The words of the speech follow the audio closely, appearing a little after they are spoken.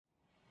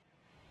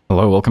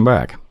Hello, welcome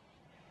back.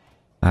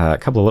 A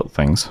couple of little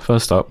things.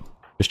 First up,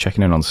 just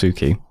checking in on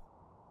Suki.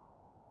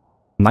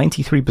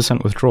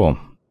 93% withdrawal,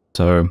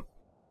 so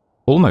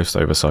almost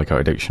over psycho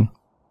addiction.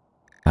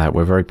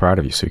 We're very proud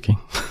of you, Suki.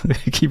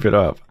 Keep it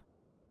up.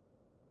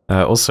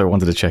 Also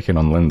wanted to check in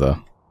on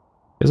Linda.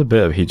 There's a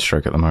bit of heat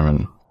stroke at the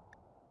moment.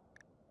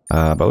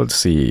 But let's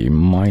see,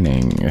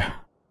 mining.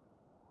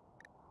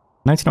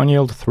 99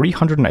 yield,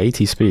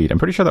 380 speed. I'm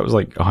pretty sure that was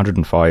like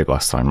 105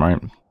 last time,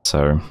 right?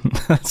 So,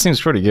 that seems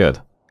pretty good.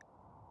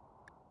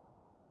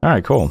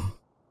 Alright, cool.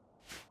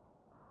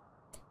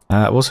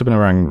 I've also been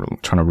around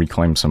trying to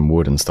reclaim some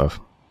wood and stuff.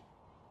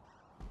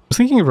 I was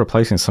thinking of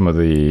replacing some of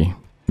the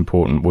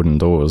important wooden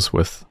doors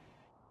with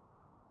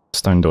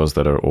stone doors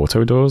that are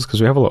auto doors,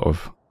 because we have a lot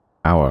of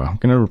power. I'm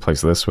going to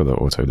replace this with an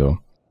auto door.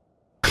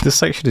 This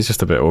section is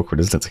just a bit awkward,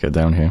 isn't it, to get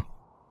down here?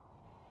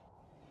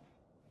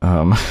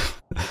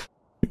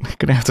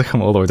 Gonna have to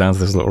come all the way down to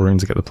this little room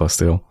to get the plus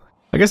steel.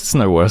 I guess it's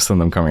no worse than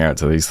them coming out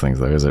to these things,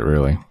 though, is it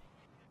really?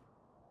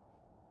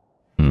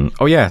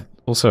 Oh yeah,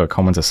 also a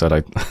commenter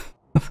said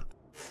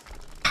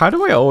How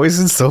do I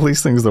always install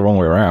these things the wrong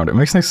way around? It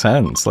makes no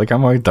sense. Like,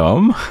 am I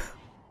dumb?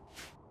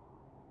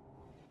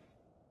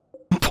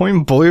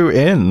 Point blue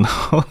in!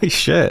 Holy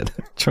shit.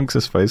 Chunks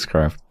of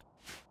spacecraft.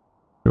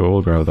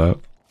 We'll grab that.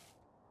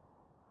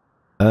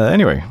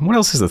 Anyway, what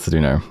else is there to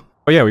do now?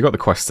 Oh yeah, we got the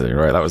quest to do,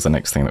 right? That was the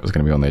next thing that was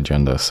going to be on the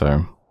agenda,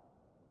 so...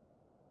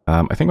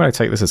 I think when I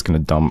take this, it's going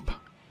to dump...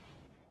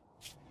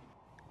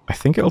 I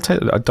think it'll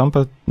dump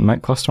a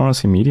mech cluster on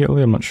us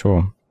immediately, I'm not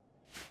sure.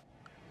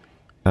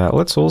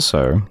 Let's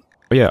also...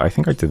 Oh yeah, I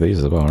think I did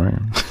these as well,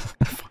 right?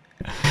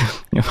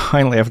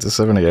 Finally, after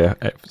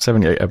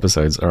 78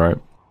 episodes, alright.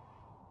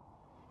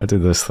 I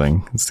did this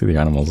thing. Let's do the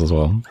animals as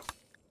well.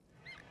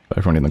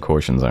 Everyone in the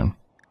caution zone.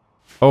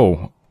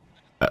 Oh,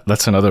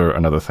 that's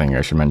another thing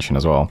I should mention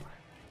as well.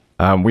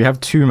 We have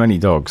too many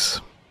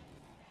dogs.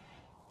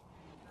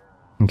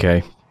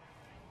 Okay.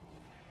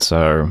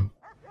 So...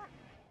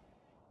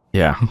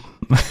 Yeah.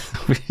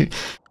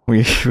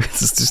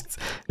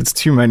 it's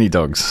too many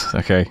dogs,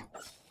 okay?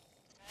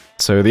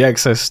 So the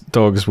excess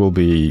dogs will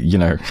be, you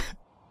know,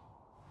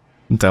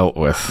 dealt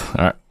with.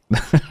 Alright.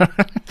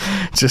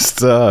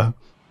 Just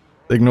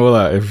ignore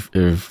that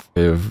if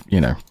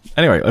you know.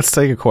 Anyway, let's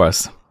take a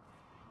quest.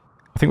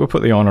 I think we'll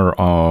put the honor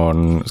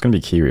on... It's gonna be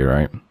Kiwi,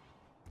 right?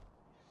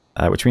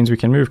 Which means we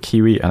can move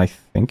Kiwi and I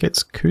think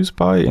it's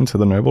Kuzbai into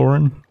the noble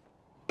rune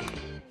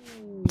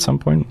at some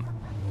point.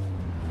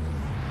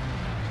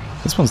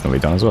 This one's nearly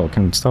done as well.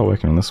 Can start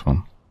working on this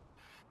one.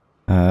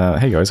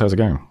 Hey guys, how's it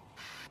going?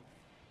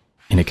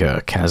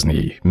 Inika,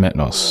 Kazni,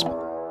 Metnos,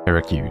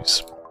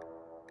 Heracles.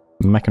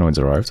 Mechanoids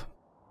arrived.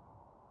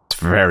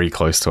 It's very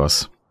close to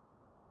us.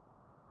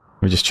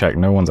 We just checked,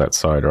 no one's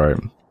outside, right?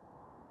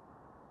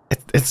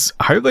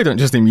 I hope they don't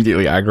just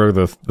immediately aggro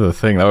the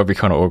thing, that would be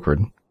kind of awkward.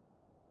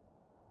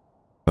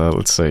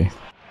 Let's see.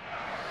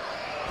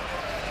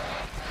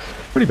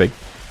 Pretty big.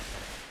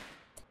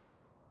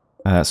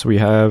 So we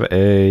have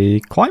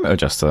a climate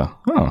adjuster.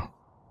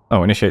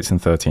 Oh, initiates in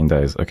 13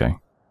 days. Okay.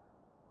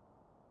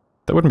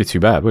 That wouldn't be too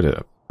bad, would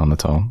it, on the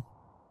tile?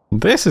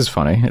 This is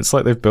funny. It's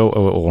like they've built a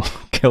little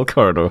kill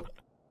corridor.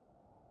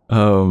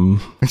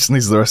 Which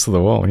needs the rest of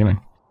the wall, you know.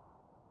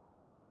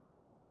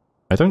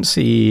 I don't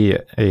see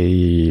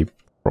a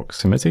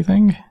proximity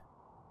thing.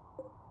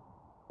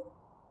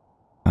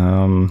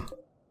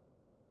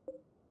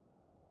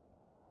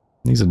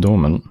 These are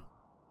dormant.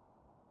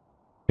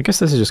 I guess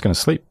this is just going to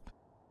sleep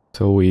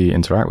till we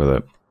interact with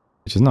it,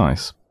 which is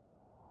nice.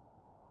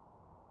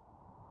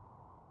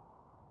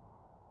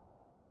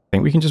 I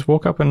think we can just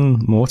walk up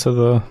and mortar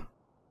the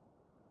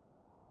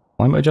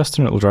climate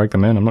adjuster and it'll drag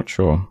them in, I'm not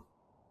sure.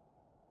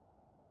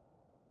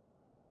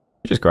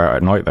 You just go out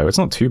at night though, it's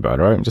not too bad,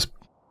 right? Just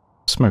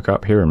smoke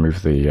up here and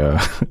move the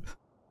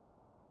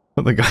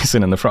put the guys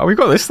in the front. Oh, we've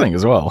got this thing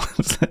as well.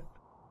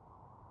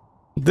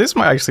 This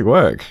might actually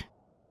work.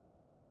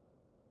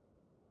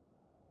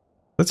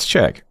 Let's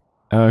check.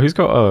 Who's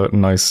got a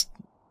nice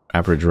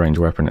average range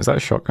weapon? Is that a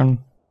shotgun?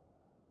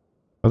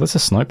 Oh, that's a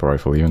sniper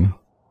rifle even.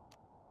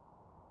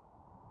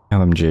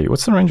 LMG.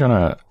 What's the range on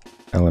a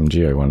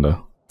LMG, I wonder?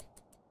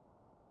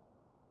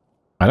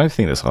 I don't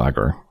think this will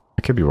aggro.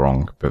 I could be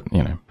wrong, but,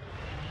 you know.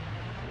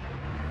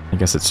 I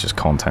guess it's just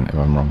content if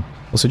I'm wrong.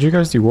 Also, do you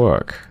guys do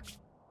work?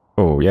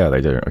 Oh, yeah, they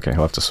do. Okay,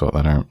 I'll have to sort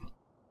that out.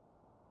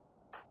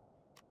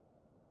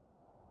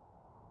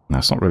 No,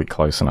 it's not really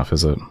close enough,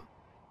 is it?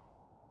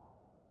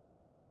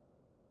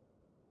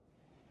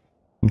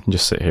 You can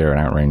just sit here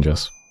and outrange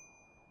us.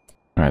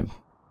 Alright,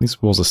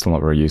 these walls are still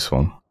not very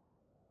useful.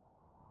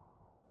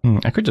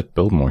 I could just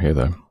build more here,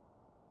 though.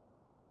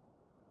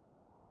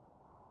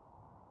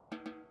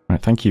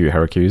 Alright, thank you,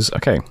 Heracles.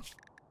 Okay.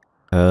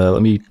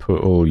 Let me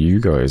put all you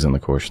guys in the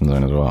caution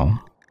zone as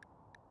well.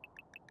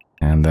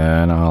 And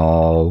then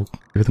I'll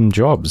give them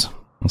jobs.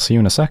 I'll see you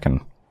in a second.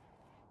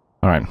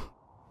 Alright.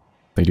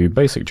 They do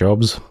basic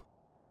jobs. I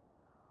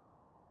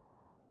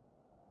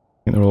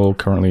think they're all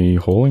currently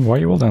hauling. Why are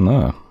you all down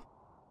there?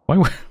 Why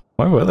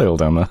were they all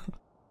down there?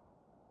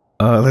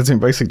 They're doing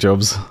basic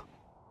jobs.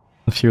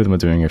 A few of them are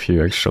doing a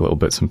few extra little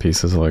bits and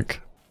pieces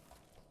like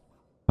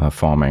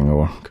farming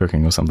or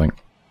cooking or something.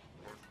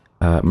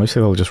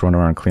 Mostly they'll just run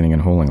around cleaning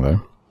and hauling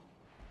though.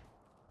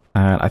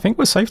 And I think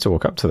we're safe to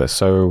walk up to this,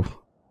 so...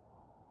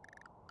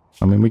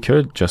 I mean, we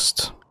could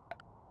just...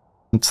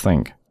 Let's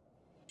think.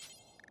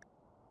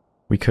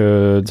 We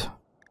could...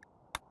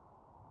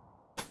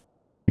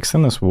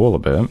 extend this wall a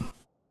bit.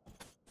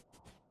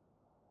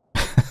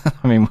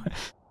 I mean,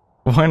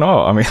 why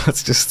not? I mean,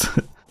 let's just...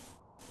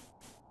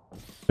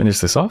 finish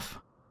this off.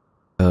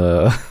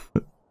 And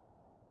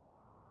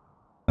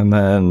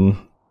then...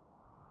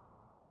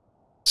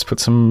 just put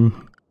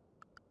some...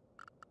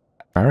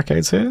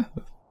 barricades here?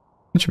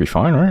 That should be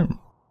fine, right? Not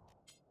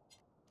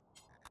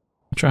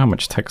sure how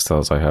much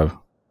textiles I have.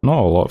 Not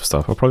a lot of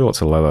stuff. I'll probably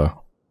lots of leather.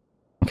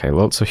 Okay,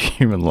 lots of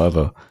human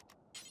leather.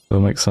 So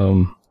I'll make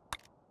some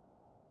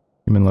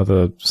human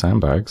leather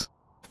sandbags.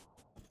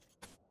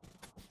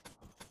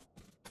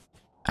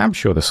 I'm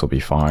sure this will be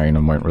fine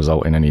and won't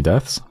result in any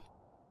deaths.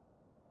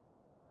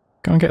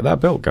 Go and get that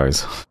built,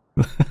 guys.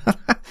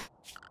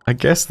 I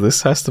guess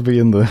this has to be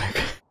in the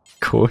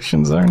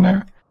caution zone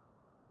now.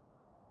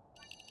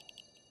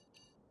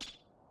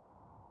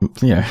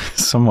 Yeah,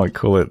 some might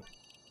call it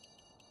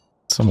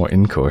somewhat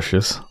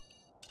incautious.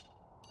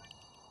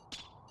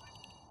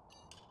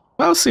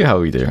 Well, see how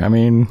we do. I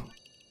mean,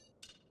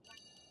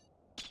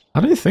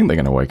 I don't think they're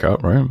going to wake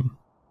up, right?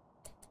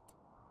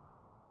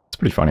 It's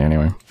pretty funny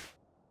anyway.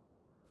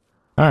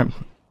 Alright,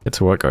 get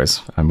to work,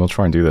 guys, and we'll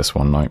try and do this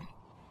one night.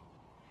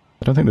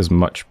 I don't think there's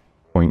much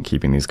point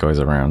keeping these guys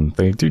around.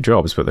 They do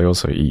jobs, but they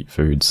also eat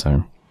food,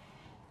 so...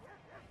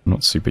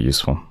 not super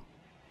useful.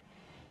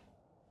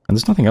 And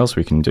there's nothing else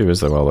we can do, is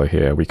there, while they're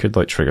here? We could,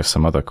 like, trigger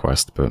some other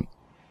quest, but...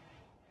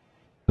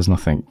 there's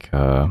nothing,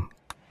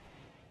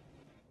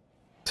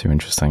 too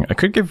interesting. I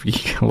could give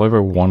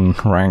Lobo one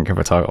rank of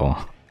a title.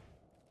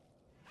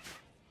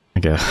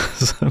 I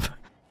guess.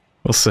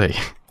 We'll see.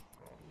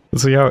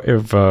 Let's see how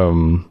if, I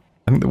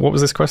think, what was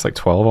this quest, like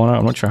 12 on it?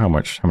 I'm not sure how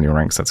many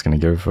ranks that's going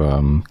to give,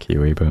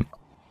 Kiwi, but...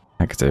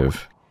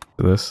 active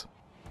for this.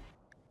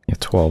 Yeah,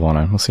 12 on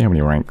it. We'll see how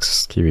many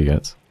ranks Kiwi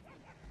gets.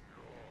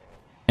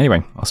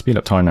 Anyway, I'll speed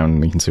up time now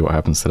and we can see what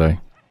happens today.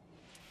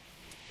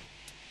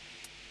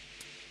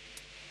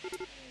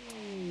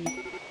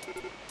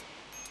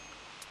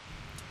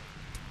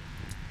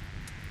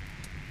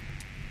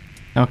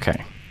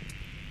 Okay.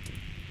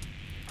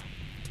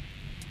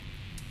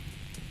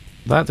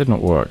 That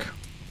didn't work.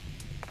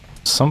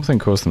 Something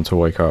caused them to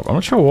wake up. I'm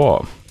not sure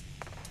what.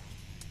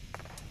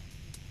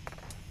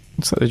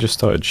 Looks like they just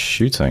started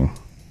shooting.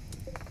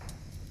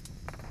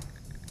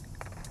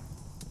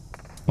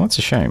 Well, that's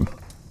a shame.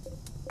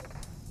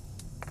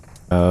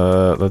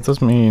 That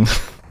does mean...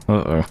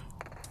 uh-oh.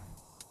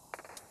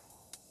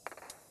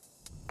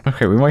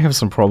 Okay, we might have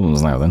some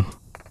problems now then.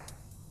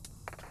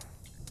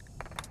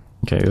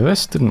 Okay,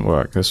 this didn't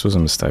work. This was a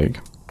mistake.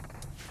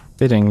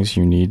 Fittings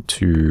you need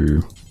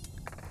to...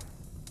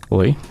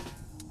 pulley.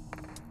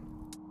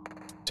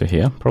 To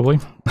here, probably.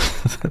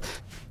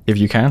 If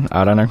you can,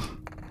 I don't know.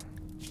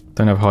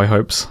 Don't have high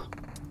hopes.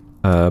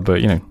 But,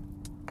 you know.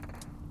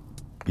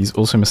 He's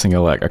also missing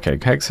a leg. Okay,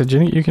 Hex, do you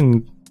think you can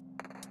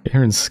get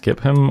here and skip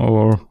him,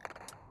 or...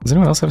 does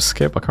anyone else have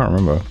skip? I can't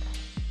remember.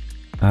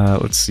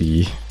 Let's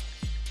see.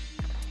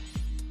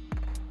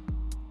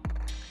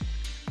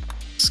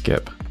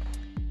 Skip.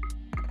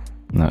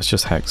 No, it's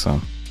just Hexa.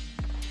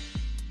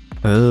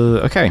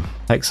 Okay,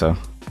 Hexa.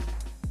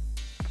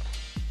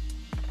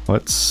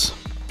 Let's...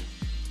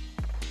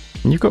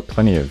 you've got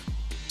plenty of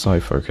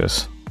side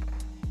focus.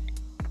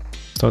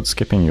 Start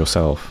skipping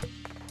yourself.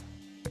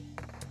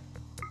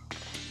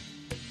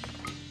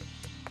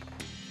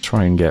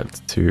 Try and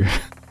get to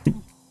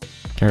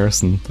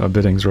Garrison, or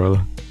Biddings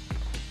rather.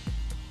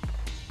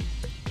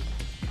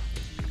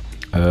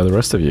 The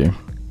rest of you,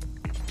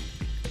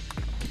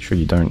 make sure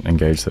you don't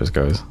engage those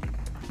guys.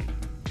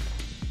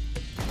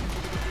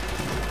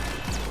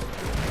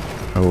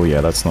 Oh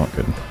yeah, that's not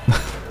good.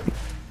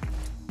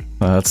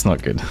 That's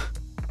not good.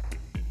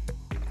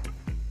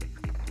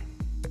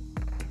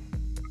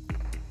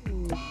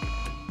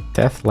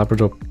 Death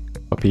Labrador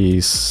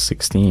Puppy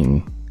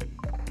 16.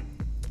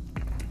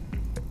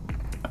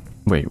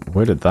 Wait,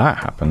 where did that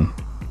happen?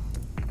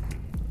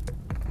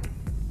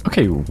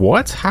 Okay,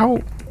 what? How?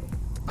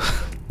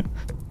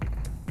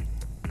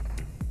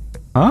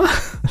 Huh?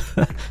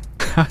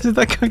 How did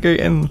that guy get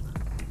in?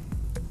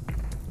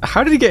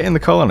 How did he get in the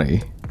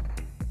colony?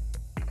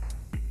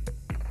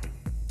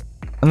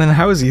 And then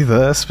how is he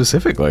there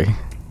specifically?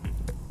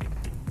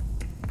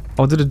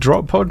 Oh, did a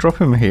drop pod drop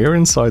him here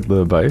inside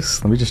the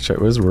base? Let me just check.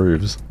 Where's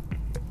Roofs?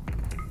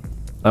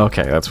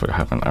 Okay, that's what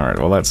happened. Alright,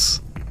 well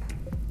that's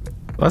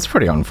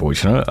pretty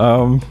unfortunate.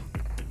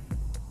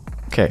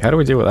 Okay, how do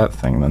we deal with that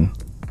thing then?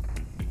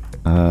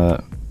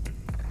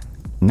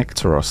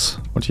 Nectaros,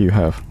 what do you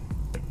have?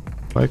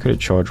 Why could it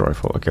charge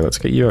rifle? Okay, let's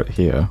get you out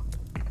here.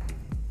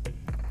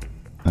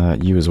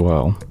 You as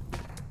well.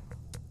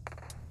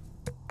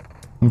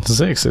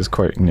 Zix is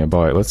quite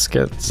nearby. Let's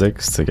get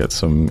Zix to get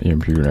some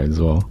EMP grenades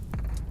as well.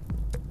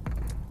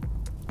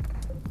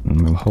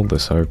 we'll hold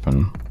this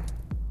open.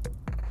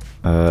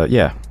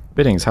 Yeah.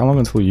 Biddings, how long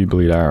until you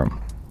bleed out?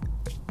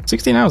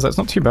 16 hours, that's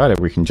not too bad if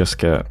we can just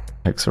get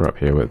Hexa up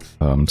here with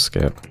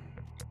Skip.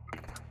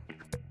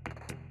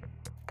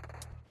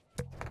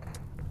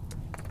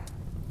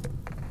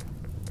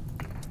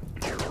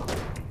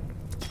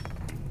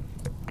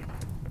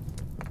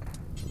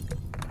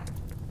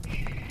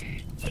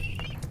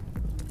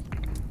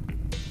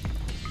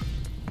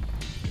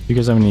 You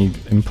guys have any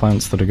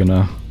implants that are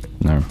gonna...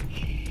 No.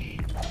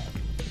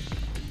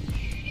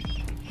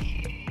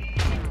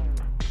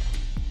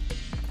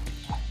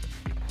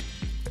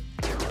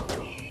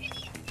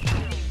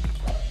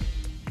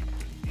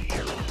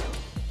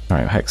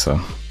 Alright, Hexa.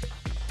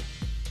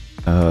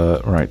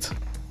 Right.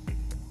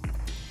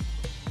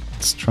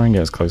 Let's try and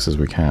get as close as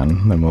we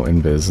can, then we'll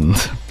invis and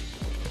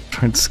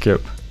try and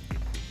skip.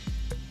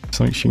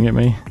 Something shooting at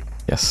me?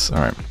 Yes,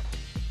 alright.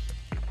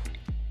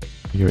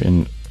 You're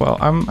in... Well,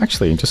 I'm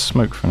actually just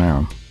smoke for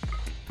now.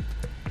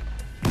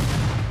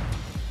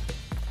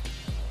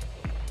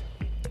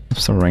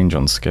 Some range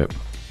on skip.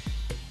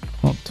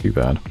 Not too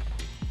bad.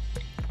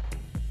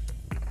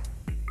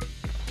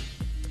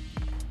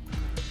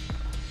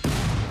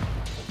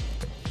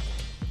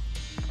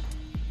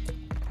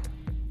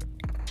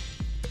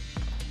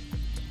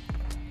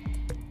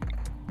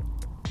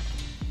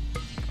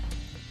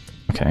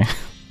 Okay.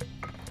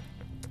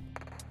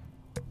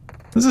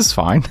 This is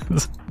fine.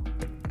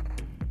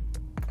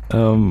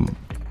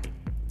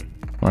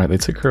 Right, they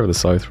took care of the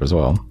Scyther as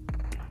well.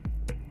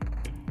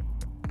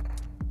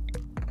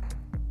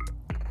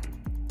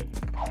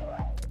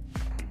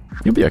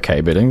 You'll be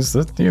okay, Biddings.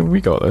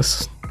 We got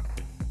this.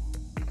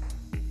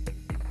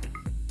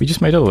 We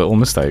just made a little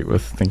mistake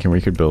with thinking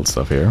we could build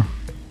stuff here.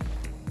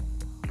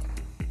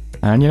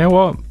 And you know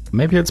what?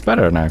 Maybe it's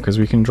better now, because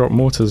we can drop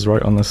mortars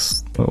right on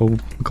this little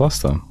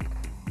cluster.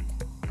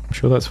 I'm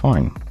sure that's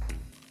fine.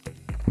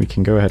 We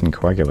can go ahead and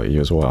coagulate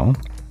you as well.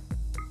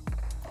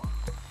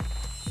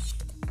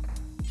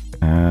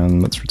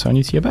 And let's return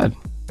you to your bed.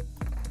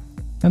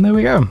 And there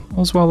we go.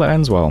 All's well that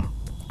ends well.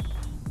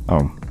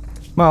 Oh.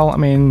 Well, I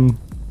mean...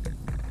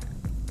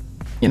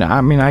 You know,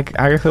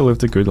 Agatha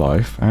lived a good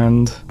life,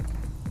 and...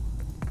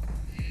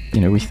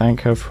 You know, we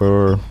thank her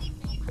for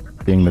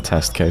being the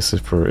test case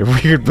for if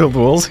we could build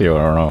walls here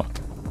or not.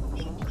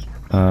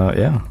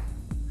 Yeah.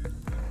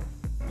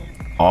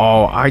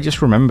 Oh, I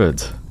just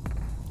remembered.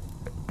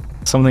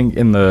 Something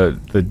in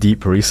the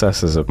deep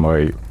recesses of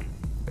my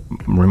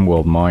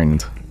RimWorld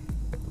mind.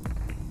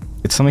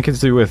 It's something to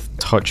do with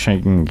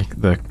touching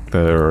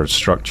the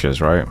structures,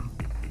 right?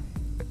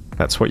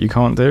 That's what you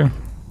can't do?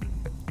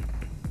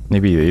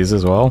 Maybe these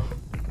as well?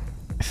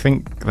 I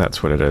think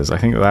that's what it is. I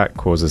think that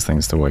causes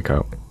things to wake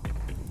up.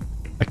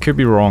 I could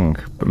be wrong,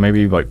 but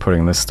maybe like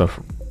putting this stuff,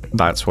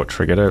 that's what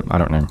triggered it. I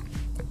don't know.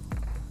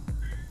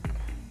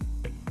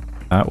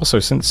 Also,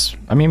 since...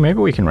 I mean, maybe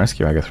we can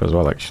rescue Agatha as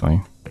well,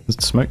 actually. The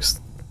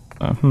smoke's...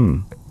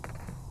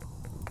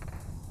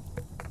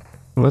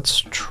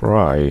 Let's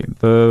try.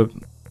 The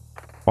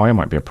fire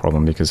might be a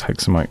problem because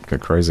Hexa might go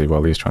crazy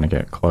while he's trying to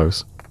get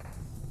close.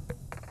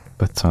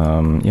 But,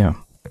 yeah.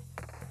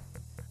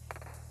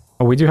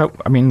 Oh, we do have...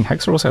 I mean,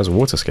 Hexa also has a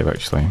water skip,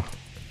 actually.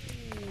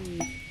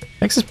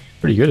 Hexa's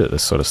pretty good at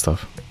this sort of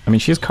stuff. I mean,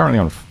 she's currently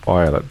on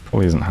fire. That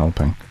probably isn't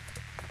helping.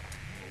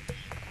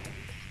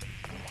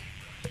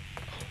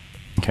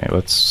 Okay,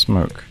 let's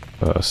smoke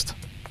first.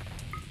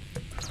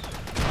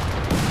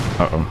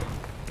 Uh-oh.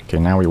 Okay,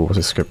 now we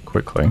water skip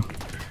quickly.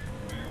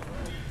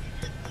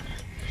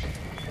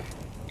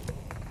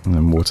 And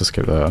then water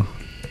skip there. And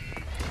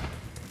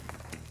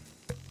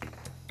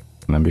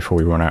then before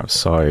we run out of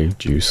Psy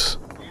juice...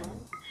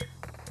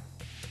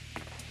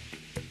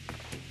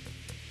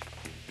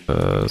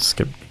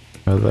 skip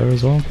her there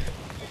as well.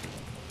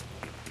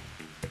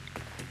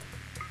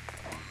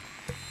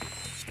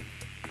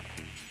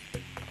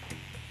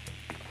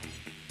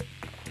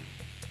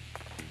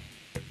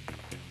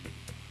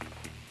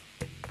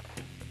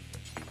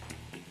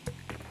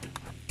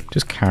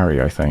 Just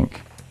carry, I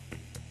think.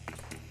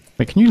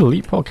 Wait, can you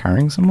leap while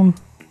carrying someone?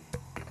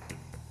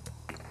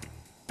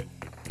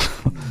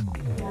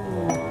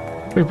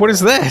 Wait, what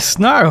is this?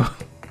 No!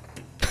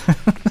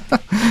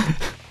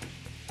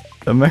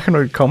 The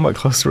mechanoid combat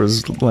cluster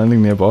is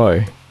landing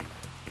nearby.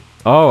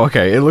 Oh,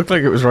 okay. It looked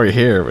like it was right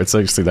here. It's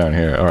actually down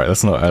here. Alright,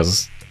 that's not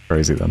as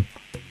crazy then.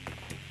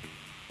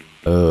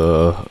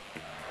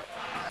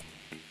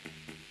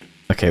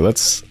 Okay,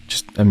 let's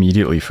just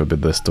immediately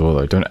forbid this door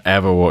though. Don't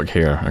ever walk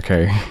here,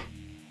 okay?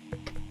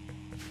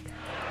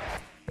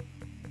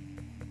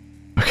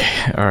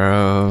 Okay,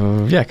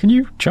 yeah, can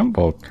you jump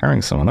while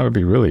carrying someone? That would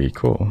be really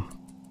cool.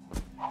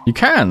 You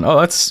can! Oh,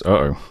 that's...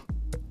 Uh-oh.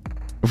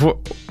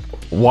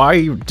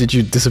 Why did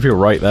you disappear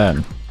right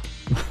then?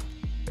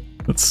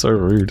 That's so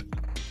rude.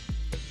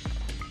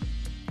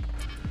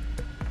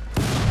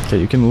 Okay,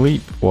 you can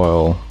leap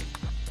while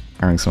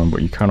carrying someone,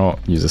 but you cannot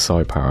use a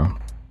side power.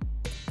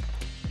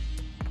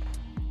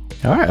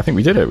 Alright, I think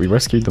we did it. We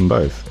rescued them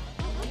both.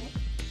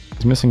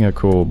 He's missing a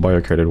cool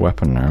bio-coded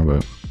weapon now,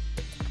 but...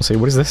 We'll see,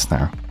 what is this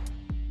now?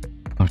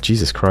 Oh,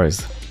 Jesus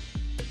Christ.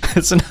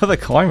 It's another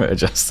climate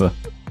adjuster.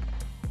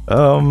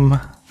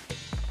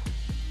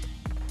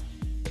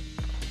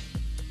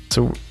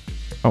 So,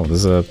 oh,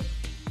 there's a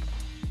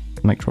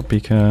mic drop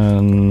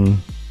beacon,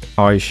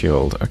 eye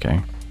shield.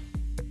 Okay.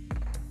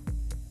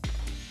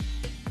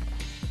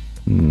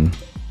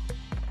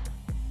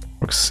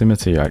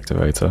 Proximity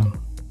activator.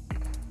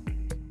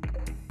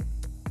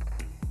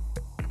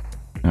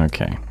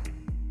 Okay.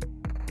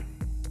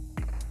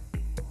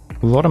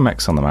 A lot of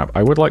mechs on the map.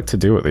 I would like to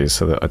do with these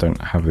so that I don't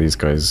have these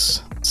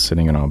guys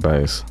sitting in our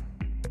base,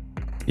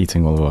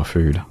 eating all of our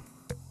food.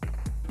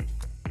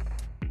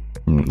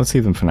 Let's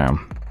leave them for now.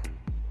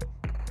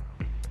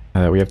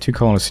 We have 2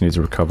 colonists who need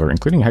to recover,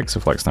 including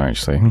Hexaflex now,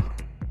 actually.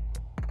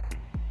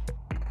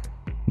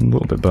 A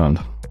little bit burned.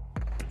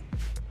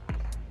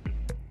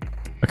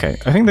 Okay,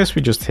 I think this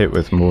we just hit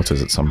with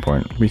mortars at some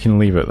point. We can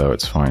leave it though,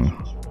 it's fine.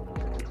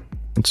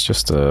 It's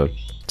just a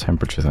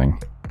temperature thing.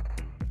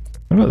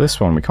 What about this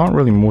one? We can't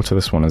really mortar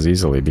this one as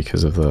easily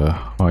because of the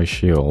high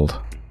shield.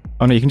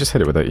 Oh no, you can just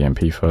hit it with that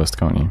EMP first,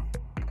 can't you?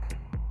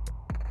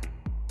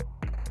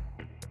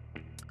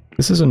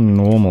 This is a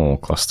normal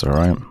cluster,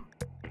 right?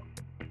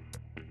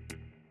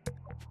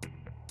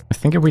 I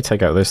think if we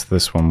take out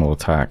this one will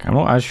attack. I'm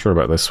not as sure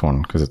about this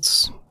one, because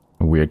it's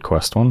a weird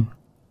quest one.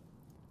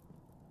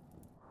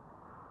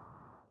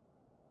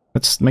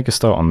 Let's make a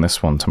start on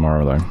this one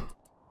tomorrow, though.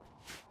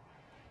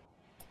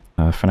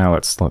 For now,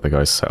 let's let the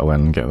guys settle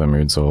in and get their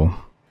moods all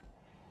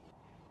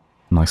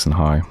nice and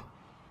high.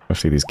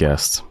 Especially these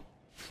guests.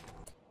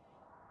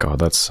 God,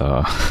 that's,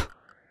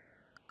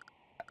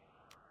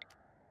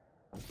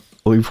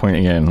 Blue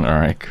pointing in.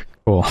 Alright,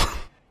 cool.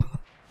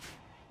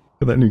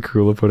 Get that new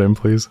cooler put in,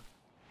 please.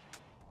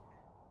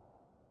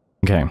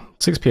 Okay,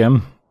 6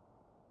 PM.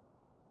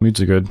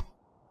 Moods are good.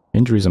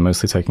 Injuries are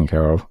mostly taken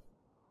care of.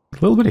 A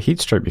little bit of heat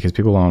stroke because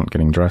people aren't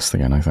getting dressed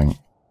again, I think.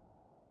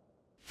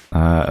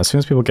 As soon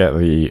as people get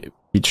the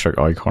heat stroke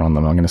icon on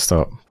them, I'm going to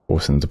start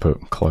forcing them to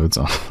put clothes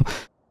on.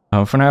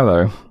 For now,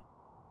 though,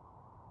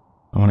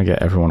 I want to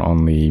get everyone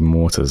on the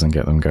mortars and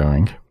get them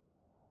going.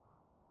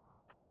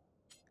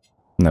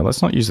 No,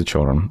 let's not use the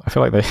children. I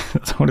feel like I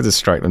don't want to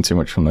distract them too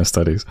much from their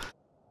studies.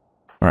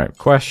 Alright,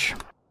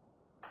 Quesh,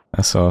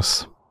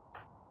 Essos,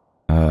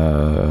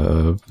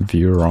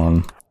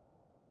 Vuron,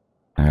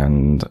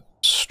 and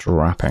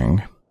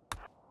Strapping.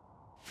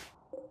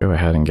 Go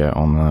ahead and get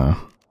on the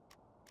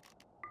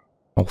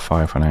all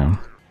 5 for now.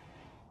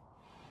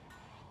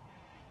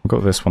 I've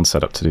got this one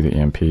set up to do the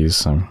EMPs,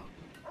 so...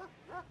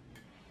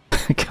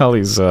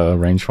 Kali's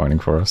range finding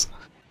for us.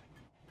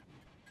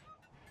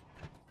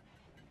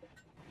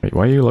 Wait,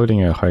 why are you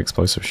loading a high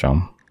explosive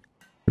shell?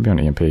 Could be on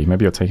EMP.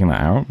 Maybe you're taking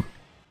that out?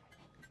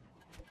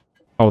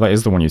 Oh, that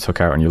is the one you took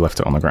out and you left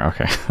it on the ground.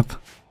 Okay. I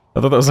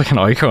thought that was like an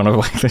icon of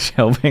like the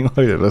shell being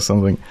loaded or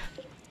something.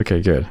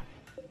 Okay, good.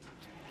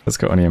 Let's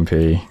go on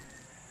EMP.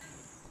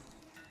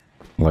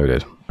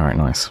 Loaded. Alright,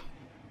 nice.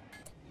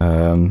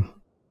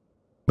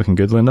 Looking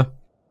good, Linda?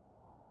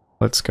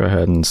 Let's go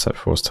ahead and set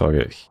force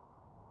target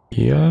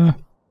here. I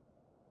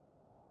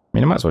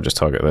mean, I might as well just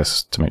target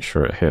this to make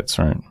sure it hits,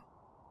 right?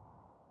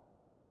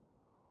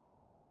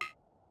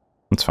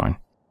 That's fine.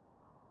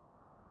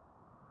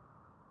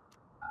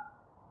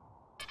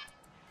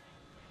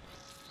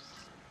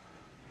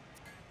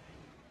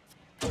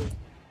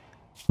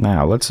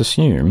 Now, let's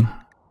assume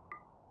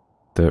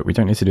that we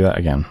don't need to do that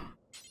again.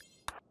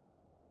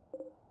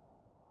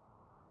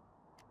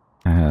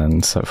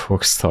 And set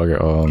focus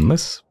target on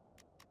this.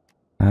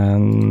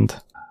 And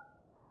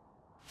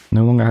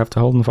no longer have to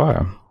hold and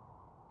fire.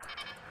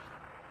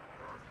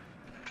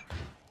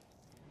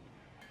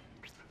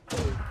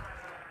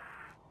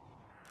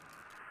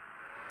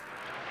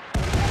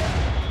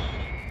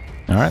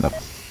 Alright then.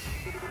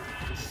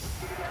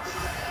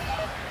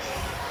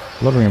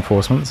 A lot of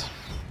reinforcements.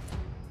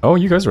 Oh,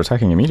 you guys are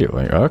attacking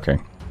immediately. Oh, okay.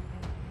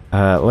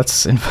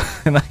 Let's, in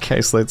that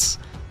case, let's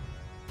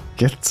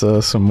get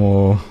some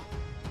more...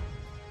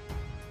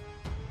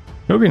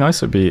 It would be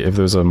nice would be if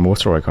there was a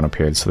mortar icon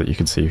appeared so that you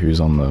could see who's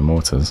on the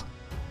mortars.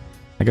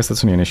 I guess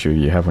that's only an issue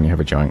you have when you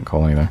have a giant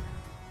colony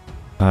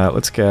though.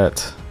 Let's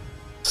get...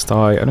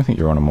 Sty, I don't think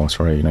you're on a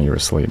mortar, right? You know you're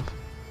asleep.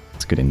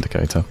 It's a good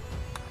indicator.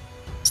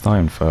 Sty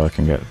and Fur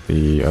can get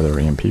the other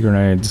EMP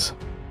grenades.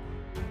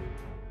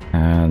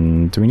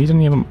 And do we need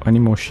any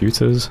more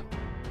shooters?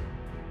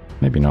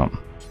 Maybe not.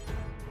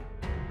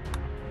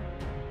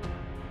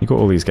 You got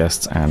all these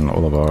guests and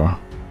all of our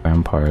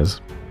vampires.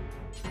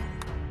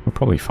 We're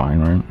probably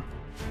fine, right?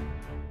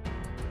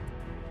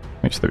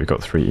 Make sure that we've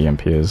got 3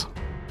 EMPs.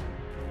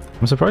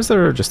 I'm surprised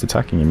they're just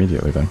attacking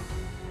immediately though.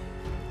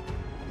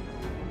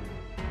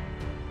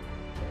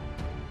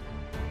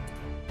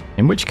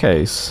 In which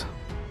case,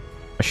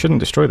 I shouldn't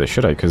destroy this,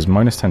 should I? Because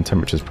 -10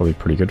 temperature is probably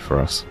pretty good for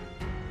us.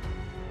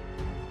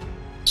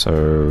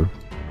 So,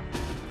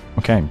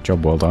 okay,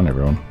 job well done,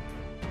 everyone.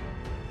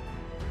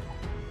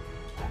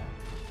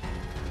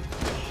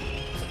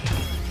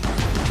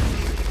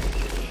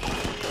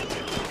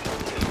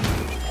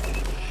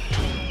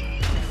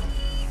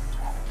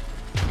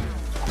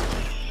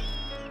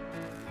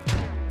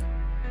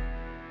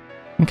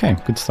 Okay,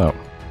 good start.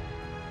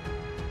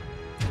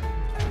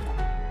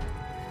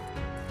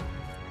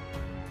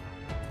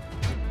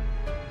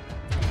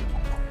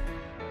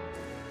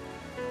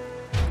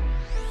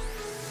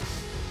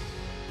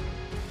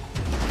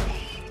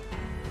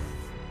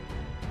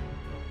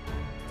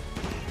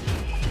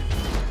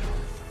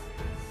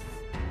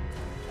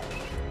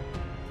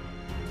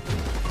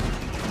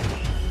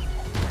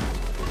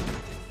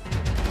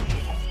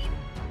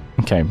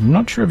 Okay, I'm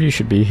not sure if you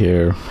should be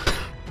here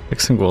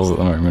fixing walls at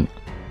the moment.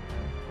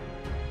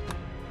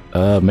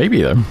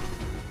 Maybe though.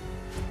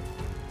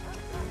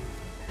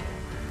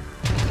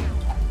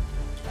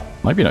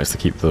 Might be nice to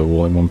keep the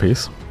wall in one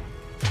piece.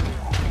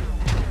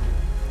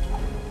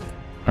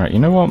 Alright, you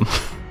know what?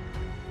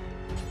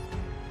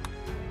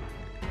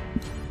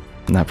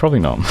 Nah, probably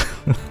not.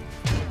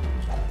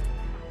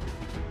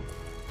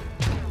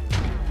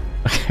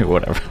 Okay,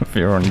 whatever.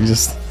 Fioron,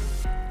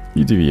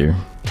 you do you.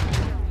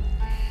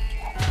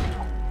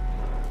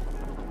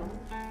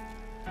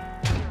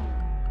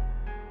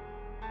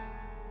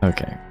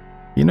 Okay.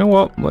 You know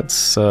what?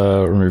 Let's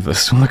remove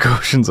this from the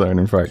caution zone,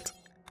 in fact.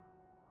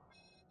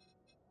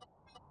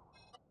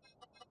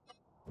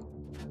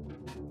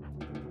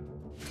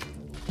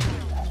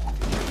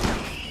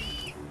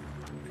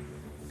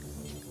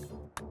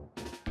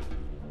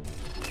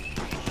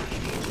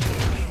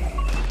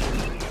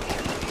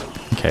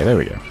 Okay, there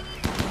we go.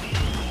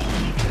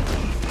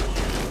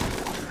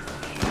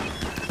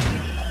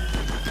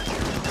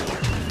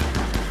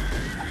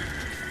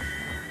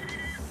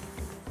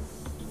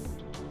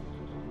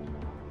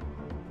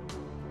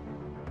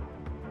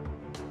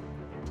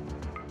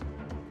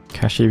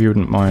 Kashi, if you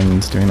wouldn't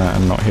mind doing that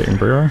and not hitting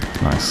Brewer.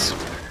 Nice.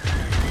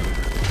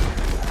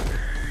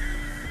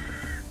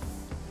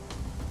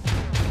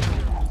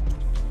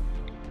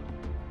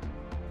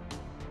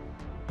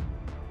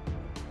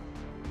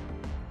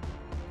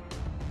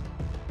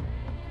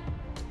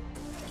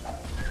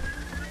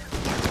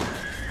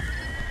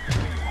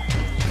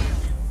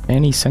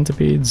 Any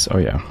centipedes? Oh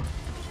yeah.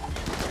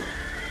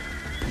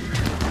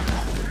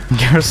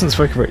 Garrison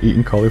spoke about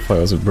eating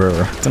cauliflowers with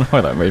Brewer. I don't know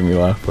why that made me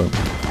laugh, but...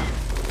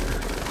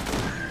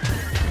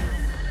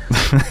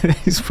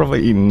 He's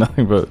probably eaten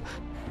nothing but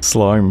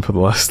slime for the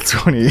last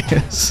 20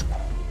 years.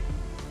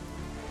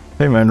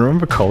 Hey man,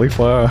 remember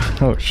cauliflower?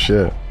 Oh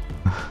shit.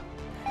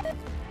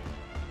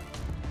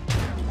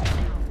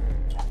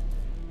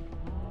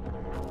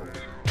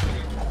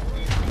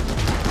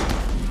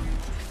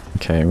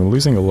 Okay, we're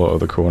losing a lot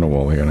of the corner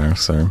wall here now,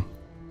 so...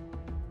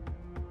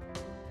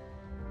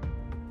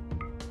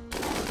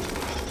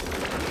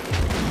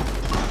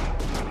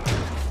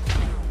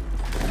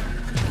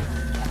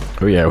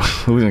 Oh yeah,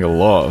 we're losing a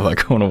lot of that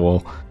corner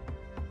wall.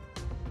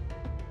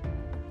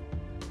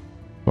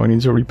 Do I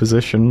need to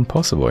reposition?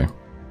 Possibly.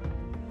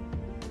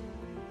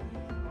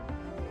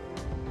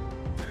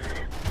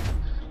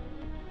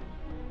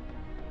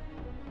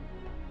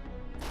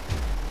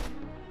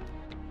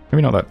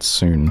 Maybe not that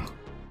soon.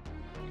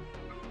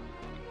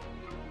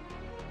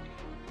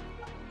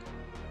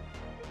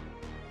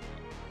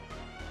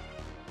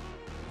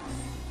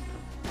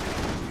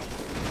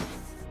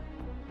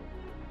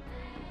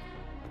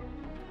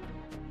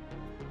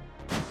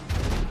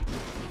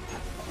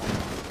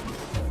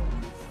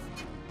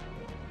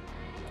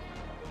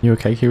 You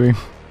okay, Kiwi?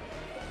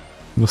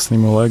 Lost any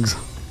more legs?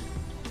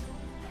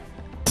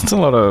 It's a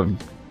lot of...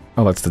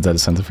 Oh, that's the dead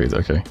centipede,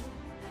 okay.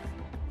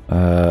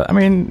 I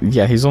mean,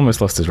 yeah, he's almost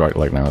lost his right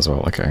leg now as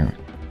well, okay.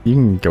 You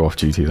can go off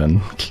duty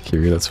then,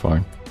 Kiwi, that's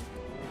fine.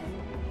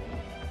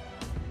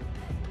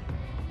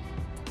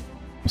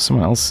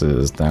 Someone else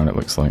is down, it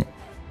looks like.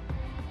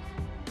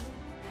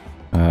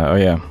 Oh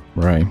yeah,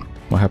 Ray.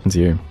 What happened to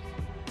you?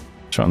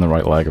 Shot in the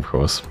right leg, of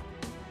course.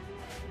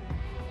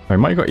 Oh, he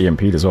might have got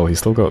EMP'd as well, he's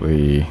still got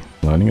the...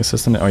 Learning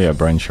assistant? Oh yeah,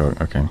 brain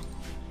shock, okay. Need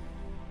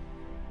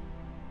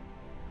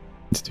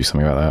to do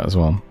something about that as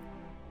well.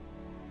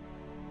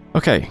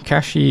 Okay,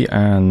 Kashi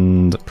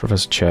and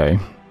Professor Che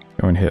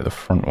go and hit the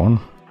front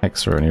one.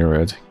 Hexa and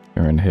Irid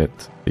go and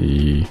hit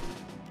the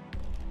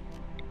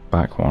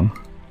back one.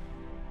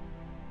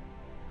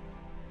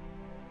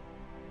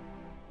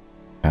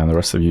 And the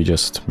rest of you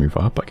just move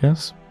up, I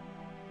guess.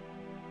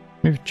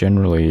 Move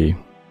generally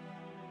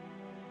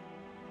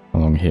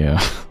along here.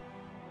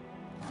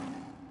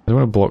 I don't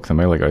want to block the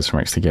melee guys from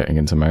actually getting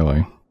into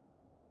melee.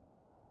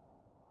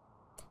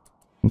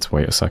 Let's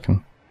wait a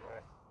second.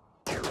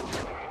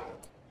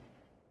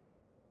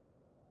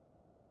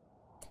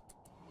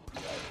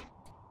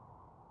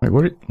 Wait,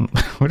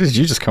 where did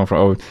you just come from?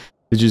 Oh,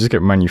 did you just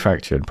get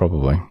manufactured?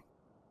 Probably.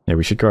 Yeah,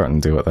 we should go out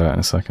and deal with that in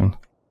a second.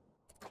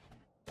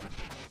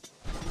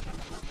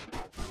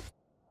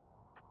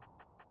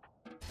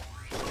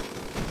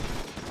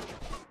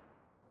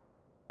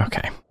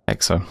 Okay,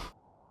 Hexa.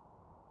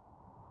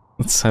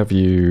 Let's have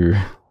you...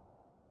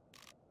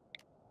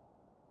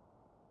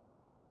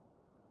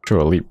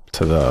 Draw a leap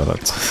to the...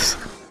 That's...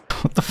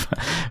 What the fuck?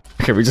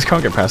 Okay, we just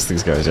can't get past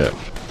these guys yet.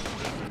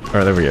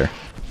 Alright, there we go.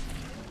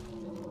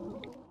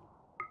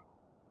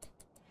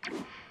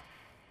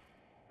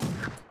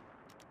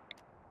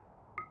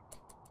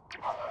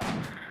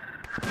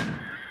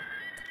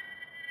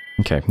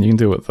 Okay, you can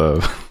deal with the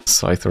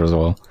scyther as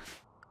well.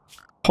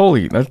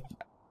 Holy, that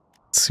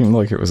seemed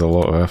like it was a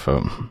lot of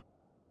effort.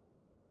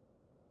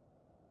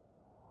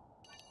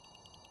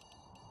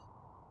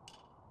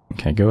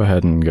 Okay, go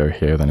ahead and go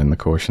here then in the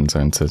caution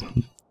zone to...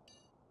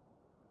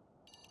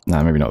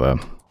 Nah, maybe not there.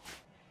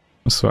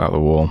 Let's sort out the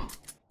wall.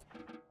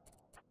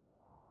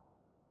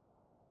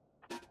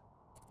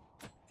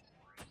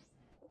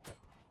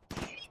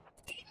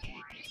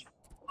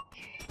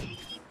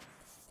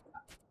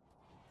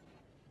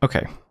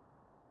 Okay.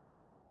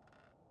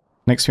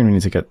 Next we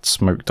need to get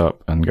smoked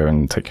up and go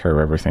and take care of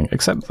everything,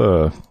 except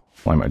the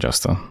climate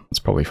adjuster. It's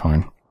probably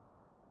fine.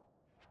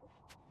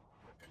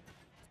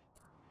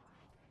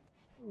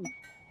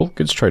 Bulk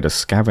goods trader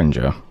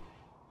scavenger.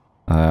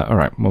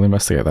 Alright, we'll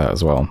investigate that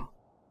as well.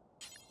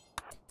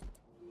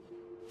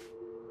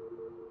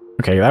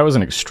 Okay, that was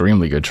an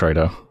extremely good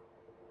trader.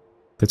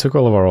 They took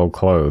all of our old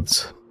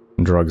clothes,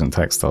 and drugs and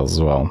textiles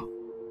as well.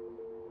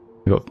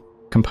 We got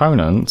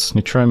components,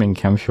 neutromium,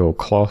 chem fuel,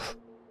 cloth,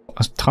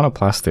 a ton of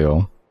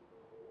plasteel.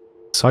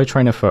 Side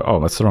trainer for... Oh,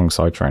 that's the wrong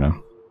side trainer.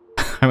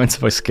 I meant to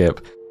buy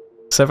skip.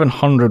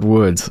 700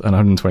 wood and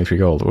 123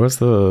 gold. Where's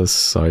the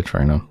side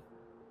trainer?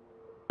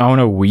 Oh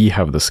no, we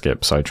have the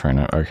skip side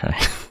trainer. Okay.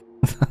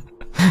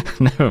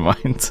 Never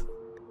mind.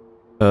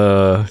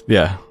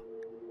 Yeah.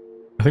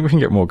 I think we can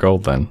get more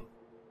gold then.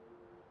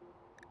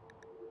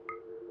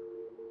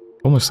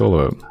 Almost all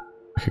of it.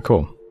 Okay,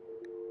 cool.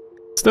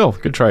 Still,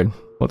 good trade.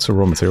 Lots of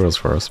raw materials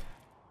for us.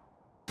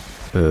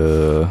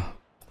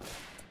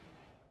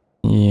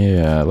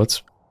 Yeah,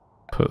 let's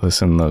put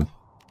this in the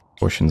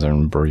caution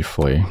zone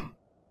briefly.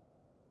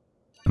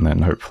 And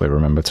then hopefully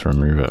remember to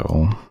remove it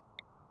all.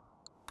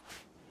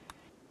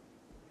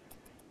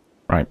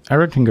 Right,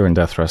 Eric can go in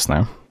death rest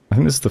now. I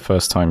think this is the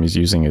first time he's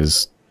using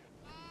his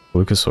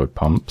glucosoid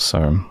pump,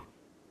 so...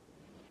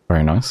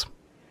 Very nice.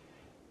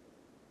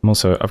 And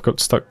also, I've got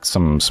stuck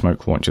some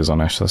smoke launchers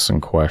on SS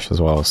and Quesh as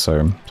well,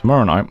 so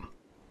tomorrow night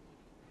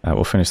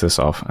we'll finish this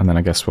off, and then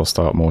I guess we'll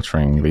start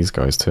mortaring these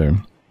guys too.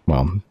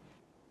 Well,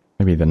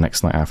 maybe the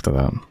next night after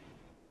that.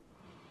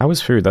 How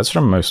is food? That's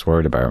what I'm most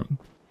worried about.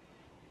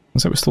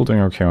 Looks like we're still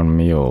doing okay on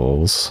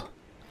meals.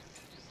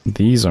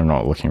 These are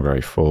not looking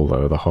very full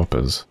though, the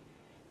hoppers.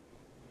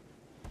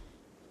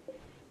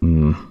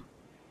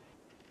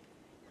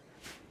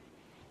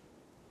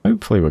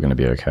 Hopefully we're going to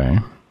be okay.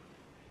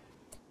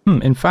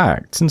 In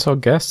fact, since our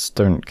guests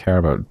don't care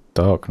about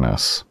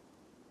darkness,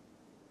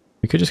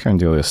 we could just go and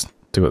do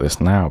this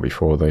now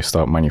before they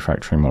start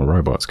manufacturing more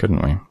robots,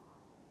 couldn't we?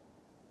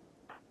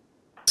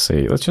 Let's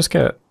see, let's just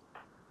get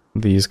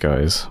these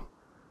guys.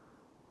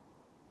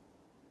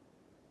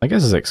 I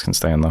guess Zix can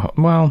stay in the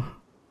well,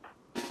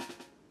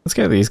 let's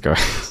get these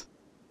guys.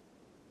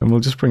 And we'll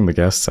just bring the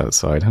guests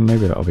outside, and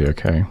maybe that'll be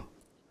okay.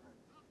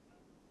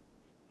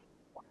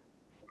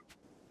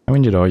 How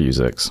injured are you,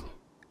 Zix?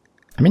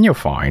 I mean, you're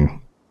fine.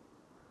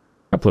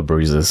 Couple of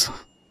bruises.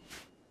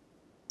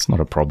 It's not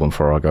a problem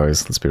for our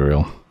guys, let's be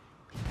real.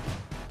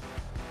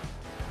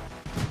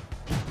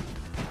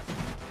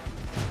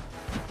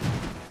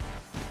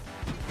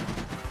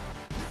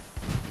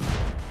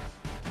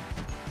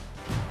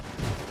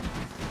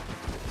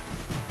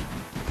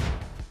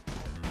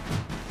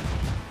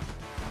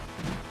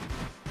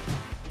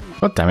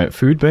 God damn it,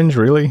 food binge,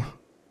 really?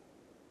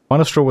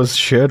 Monastrel was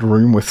shared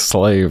room with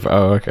slave.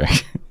 Oh, okay.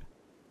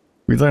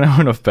 We don't have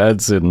enough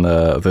beds in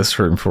this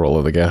room for all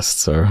of the guests,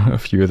 so a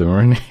few of them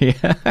are in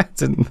here. I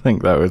didn't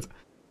think that would...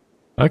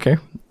 Okay.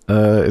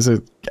 Is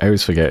it... I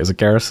always forget. Is it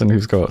Garrison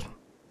who's got...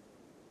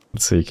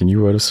 Let's see, can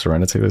you Word of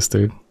Serenity this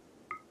dude?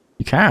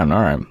 You can,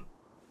 alright.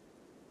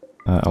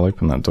 I'll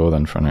open that door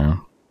then for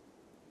now.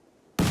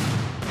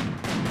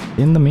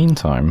 In the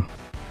meantime...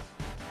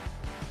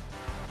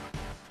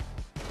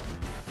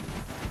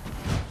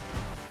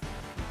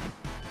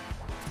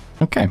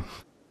 Okay.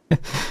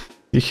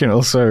 You can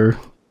also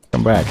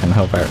come back and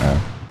help out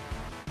now.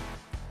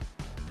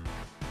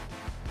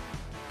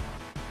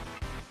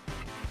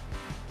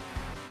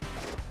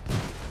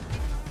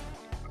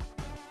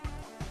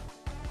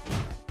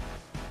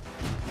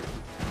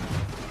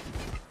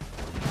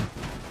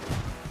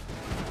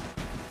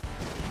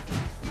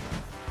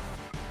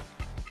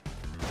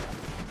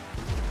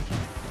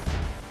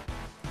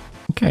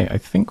 Okay, I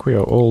think we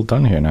are all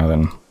done here now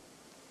then.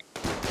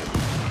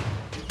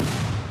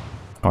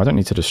 Oh, I don't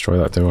need to destroy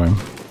that, do I?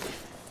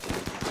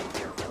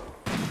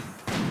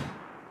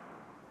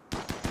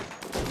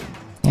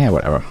 Yeah,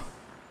 whatever.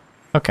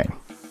 Okay.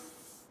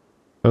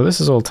 So this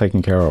is all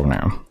taken care of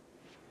now.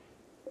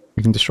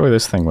 We can destroy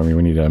this thing when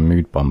we need a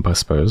mood bump, I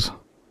suppose.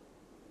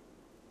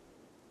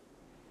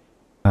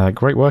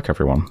 Great work,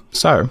 everyone.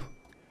 So,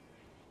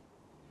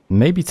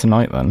 maybe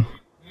tonight then,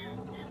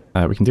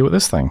 we can deal with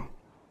this thing.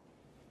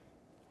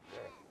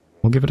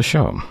 We'll give it a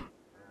shot.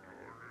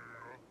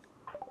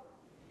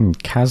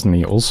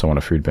 Kazni also on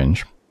a food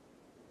binge.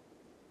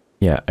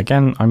 Yeah,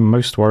 again, I'm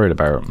most worried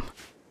about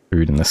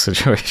food in this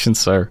situation,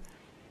 so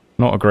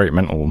not a great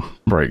mental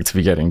break to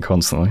be getting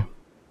constantly.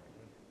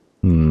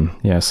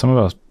 Yeah, some of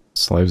our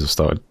slaves have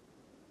started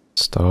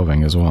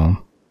starving as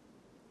well.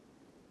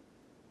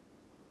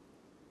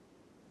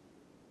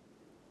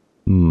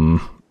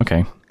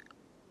 Okay. I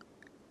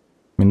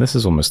mean, this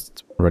is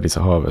almost ready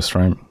to harvest,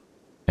 right?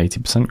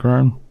 80%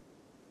 grown.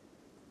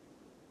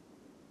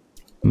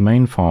 The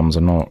main farms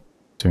are not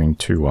doing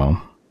too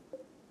well.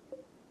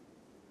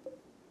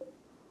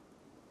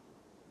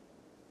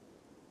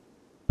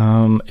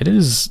 It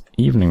is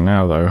evening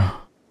now, though.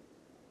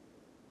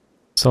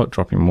 Start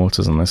dropping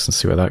mortars on this and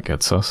see where that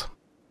gets us.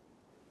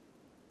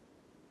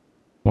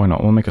 Why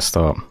not? We'll make a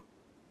start.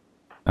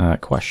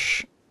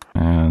 Quesh.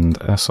 And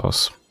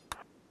Essos.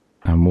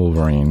 And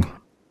Wolverine.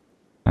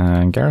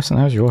 And Garrison,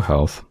 how's your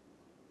health?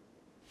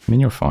 I mean,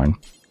 you're fine.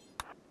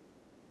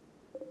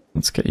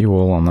 Let's get you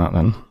all on that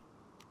then.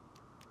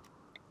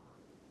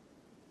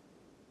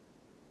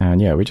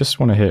 And yeah, we just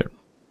want to hit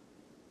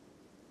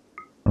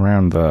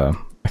around the...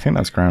 I think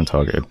that's ground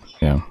targeted,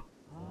 yeah.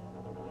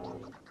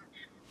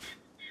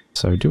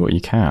 So do what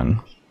you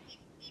can.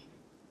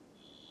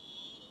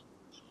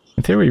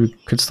 In theory, we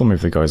could still move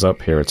the guys up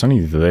here. It's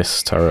only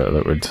this turret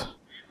that would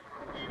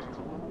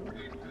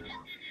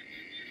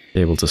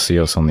be able to see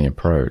us on the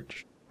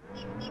approach.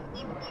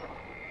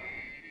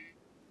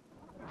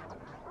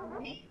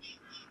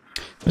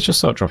 Let's just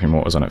start dropping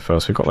mortars on it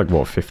first. We've got like,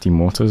 what, 50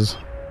 mortars?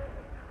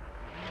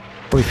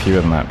 Probably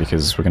fewer than that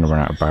because we're going to run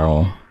out of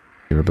barrel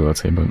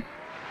durability, but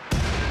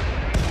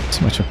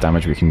so much of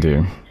damage we can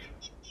do.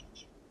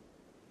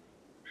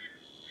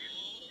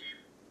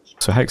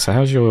 So Hexa,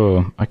 how's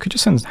your... I could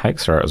just send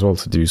Hexa out as well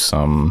to do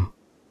some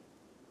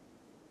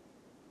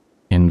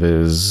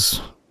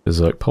Invis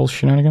Berserk Pulse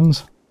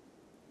shenanigans.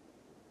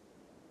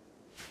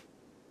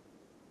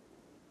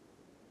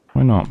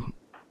 Why not?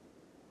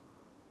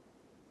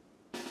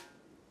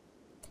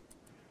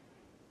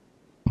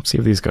 Let's see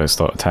if these guys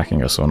start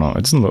attacking us or not.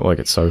 It doesn't look like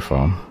it so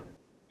far.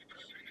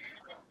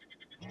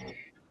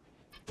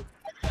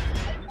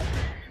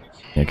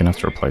 Yeah, you're gonna have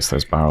to replace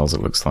those barrels,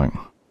 it looks like.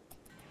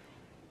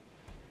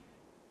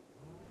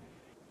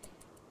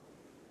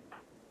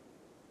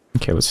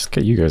 Okay, let's just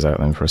get you guys out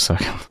then for a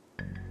second.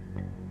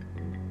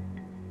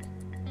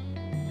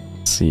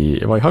 Let's see,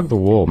 if I hug the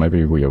wall,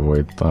 maybe we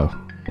avoid the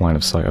line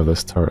of sight of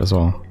this turret as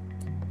well.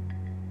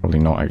 Probably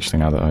not actually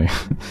now that I...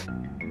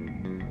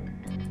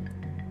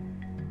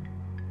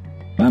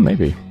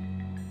 maybe.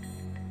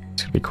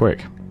 It's gonna be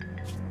quick.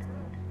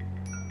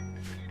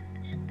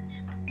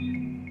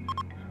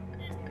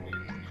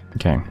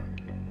 Okay.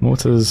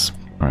 Mortars...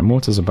 Alright,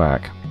 mortars are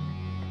back.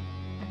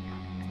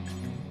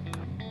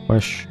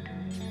 Flesh.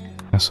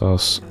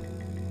 Essos.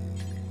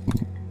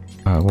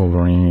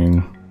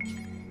 Wolverine.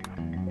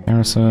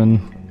 Garrison.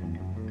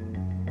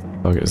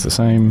 Target is the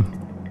same.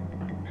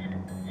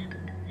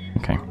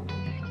 Okay.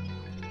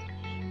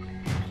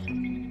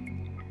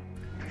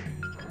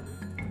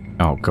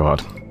 Oh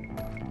god.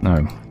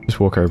 No. Just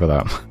walk over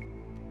that.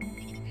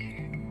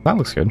 That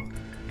looks good.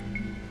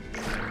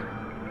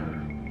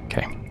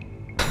 Okay.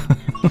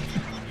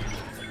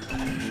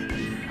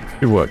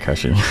 Good work,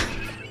 Kashi.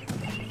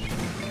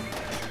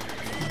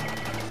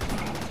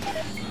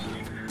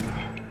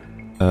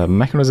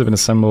 Mechanizers have been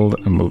assembled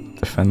and will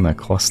defend their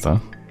cluster.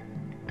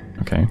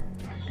 Okay.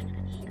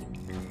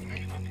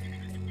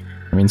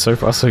 I mean, so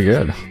far so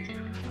good.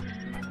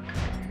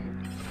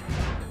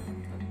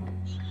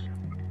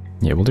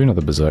 Yeah, we'll do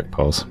another Berserk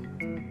Pulse.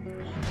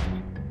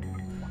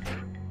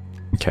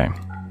 Okay.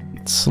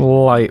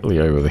 Slightly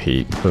over the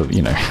heat, but,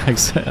 you know, I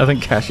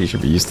think Kashi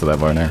should be used to that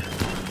by now.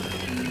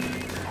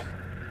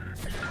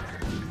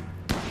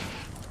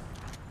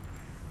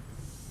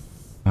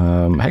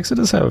 Hexa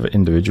does have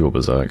individual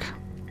Berserk.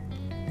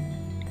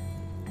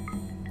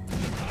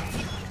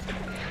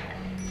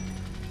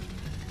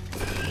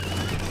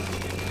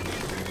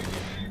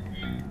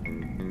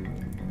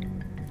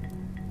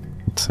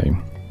 Let's see.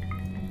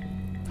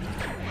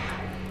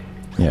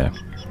 Yeah.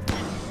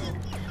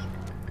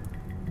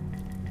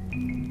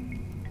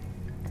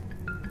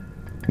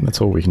 That's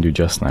all we can do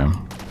just now.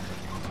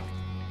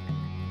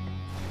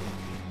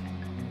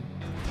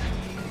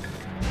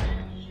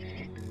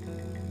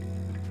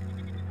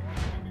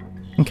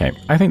 Okay,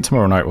 I think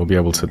tomorrow night we'll be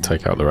able to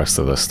take out the rest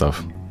of this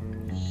stuff.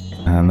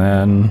 And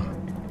then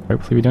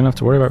hopefully we don't have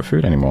to worry about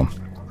food anymore.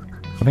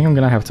 I think I'm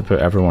gonna have to put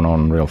everyone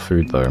on real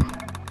food though.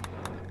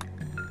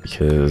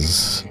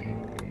 Because...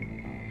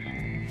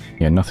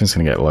 yeah, nothing's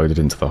gonna get loaded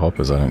into the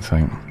hoppers, I don't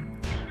think.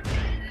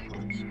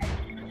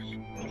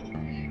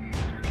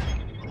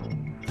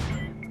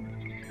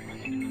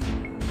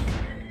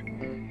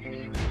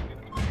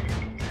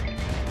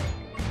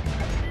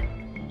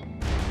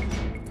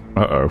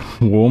 Uh-oh.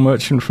 War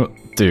merchant from...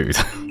 Dude.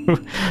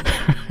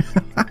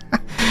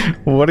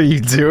 What are you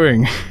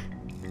doing?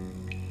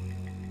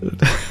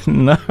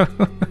 No.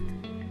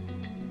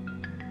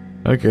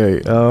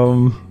 Okay,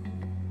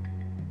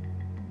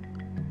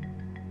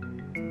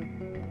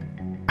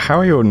 how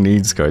are your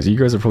needs, guys? You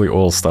guys are probably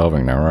all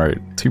starving now, right?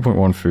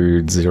 2.1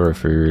 food, 0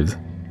 food.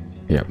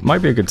 Yeah,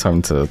 might be a good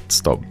time to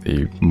stop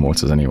the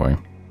mortars anyway.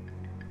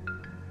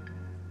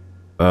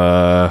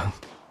 Yeah,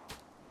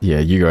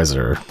 you guys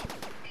are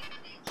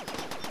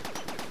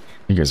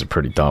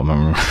pretty dumb,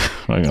 I'm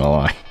not gonna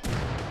lie.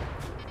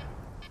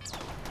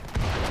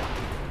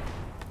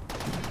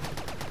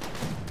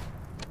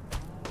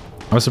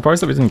 I was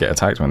surprised that we didn't get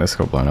attacked when this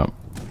got blown up.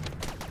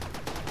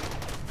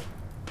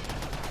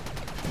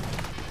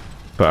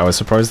 But I was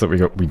surprised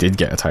that we did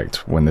get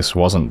attacked when this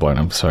wasn't blown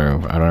up, so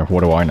I don't know,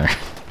 what do I know?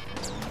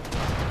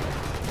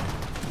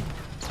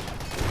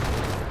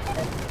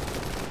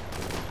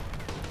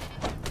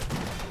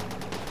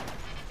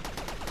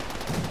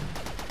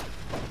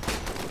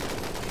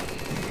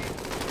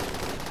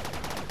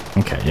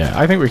 Okay, yeah,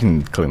 I think we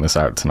can clean this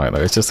out tonight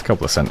though. It's just a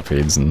couple of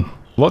centipedes and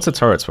lots of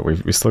turrets, but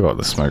we still got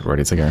the smoke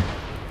ready to go.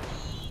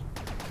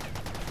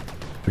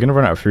 We're gonna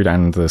run out of food,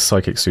 and the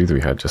psychic soothe we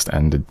had just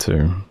ended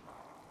too.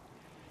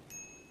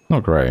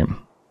 Not great.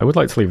 I would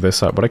like to leave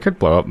this up, but I could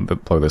blow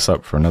this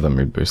up for another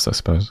mood boost, I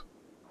suppose.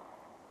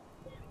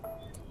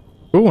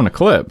 Ooh, an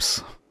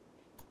eclipse!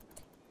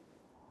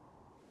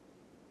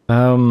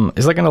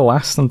 Is that gonna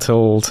last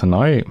until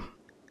tonight?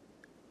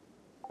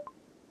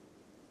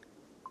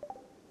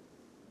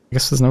 I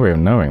guess there's no way of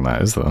knowing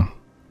that, is there?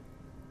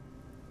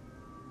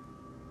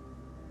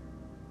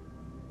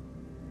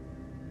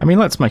 I mean,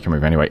 let's make a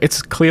move anyway.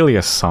 It's clearly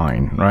a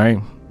sign, right?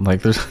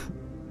 Like,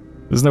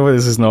 there's no way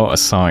this is not a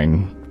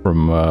sign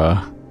from,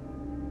 well,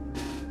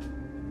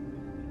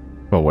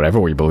 whatever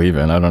we believe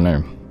in, I don't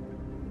know.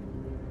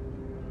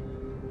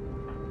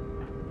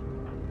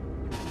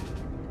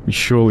 We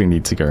surely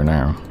need to go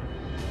now.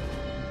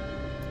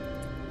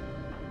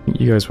 I think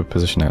you guys were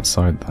positioned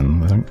outside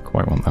then. I don't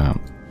quite want that.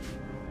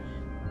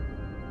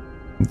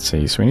 Let's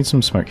see, so we need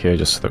some smoke here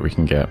just so that we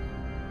can get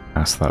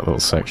past that little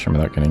section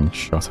without getting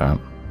shot at.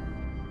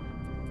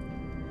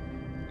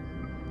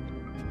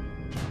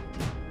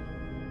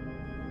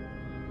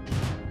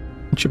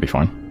 It should be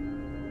fine.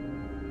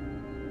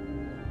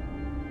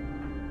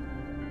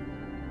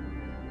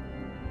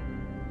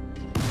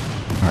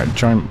 Alright,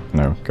 giant...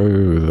 no,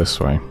 go this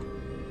way.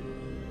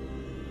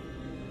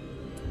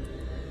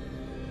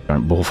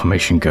 Giant ball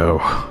formation,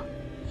 go.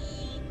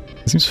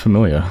 It seems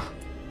familiar.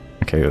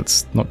 Okay,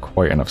 that's not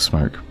quite enough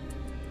smoke.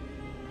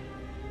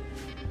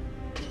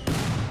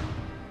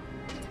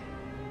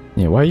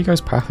 Yeah, why are you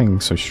guys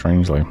pathing so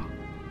strangely?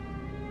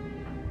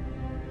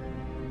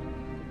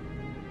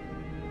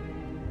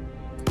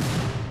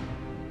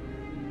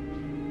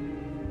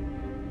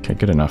 Okay,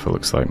 good enough, it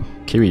looks like.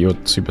 Kiwi, you're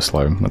super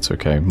slow. That's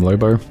okay.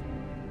 Lobo?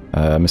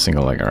 Missing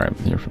a leg. Alright,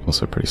 you're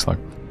also pretty slow.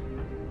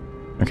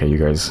 Okay, you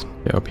guys,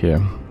 get up here.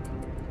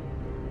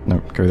 No,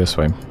 go this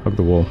way. Hug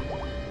the wall.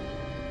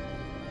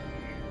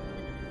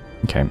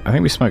 Okay, I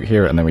think we smoke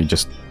here and then we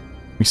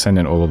send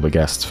in all of the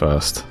guests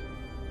first.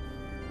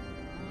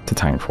 To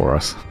tank for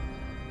us.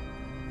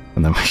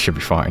 And then we should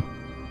be fine.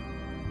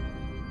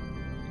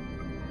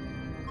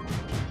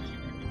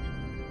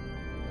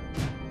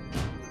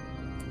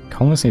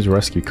 Colonist needs to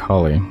rescue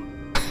Carly.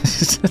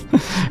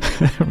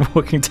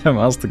 Walking 10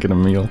 miles to get a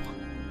meal.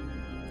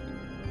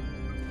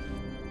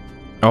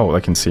 Oh,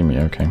 they can see me,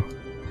 okay.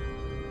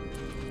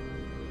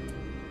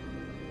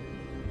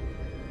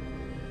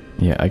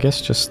 Yeah, I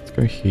guess just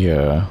go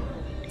here.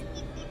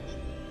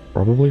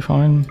 Probably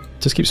fine.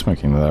 Just keep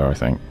smoking there, I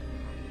think.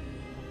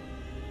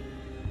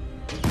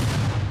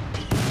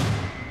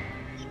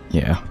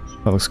 Yeah,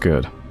 that looks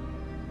good.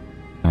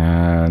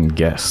 And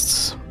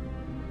guests.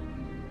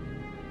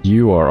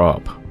 You are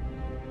up.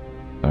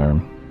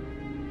 So.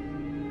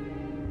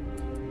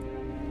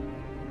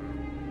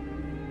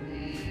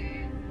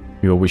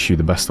 We all wish you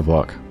the best of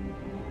luck.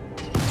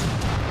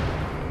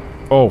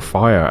 Oh,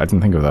 fire. I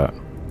didn't think of that.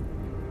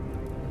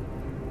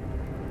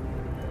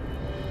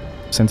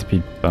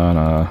 Centipede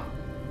burner. How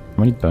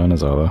many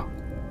burners are there?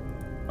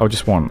 Oh,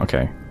 just one.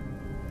 Okay.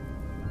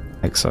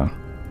 Hexa.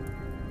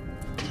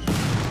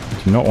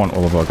 Do not want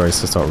all of our guys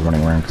to start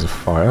running around because of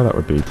fire. That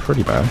would be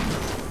pretty bad.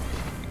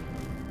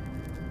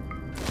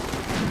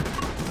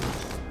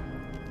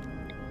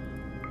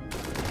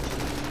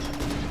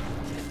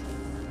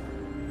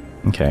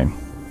 Okay.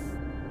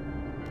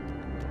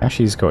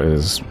 Ashy's got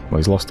his... well,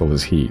 he's lost all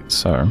his heat,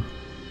 so...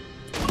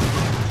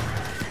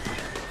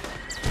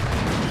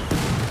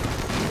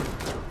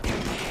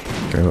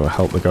 go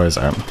help the guys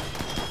out.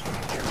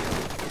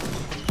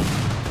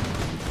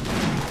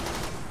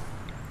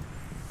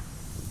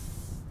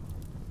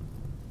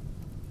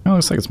 Oh,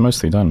 looks like it's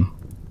mostly done.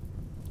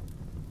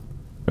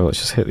 Well, let's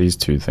just hit these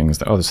two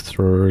things. Oh, there's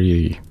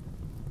 3.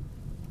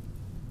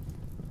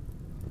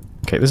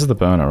 Okay, this is the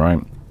burner, right?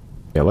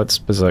 Yeah, let's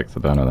berserk the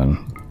burner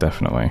then.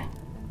 Definitely.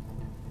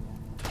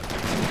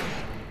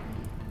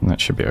 And that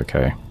should be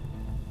okay.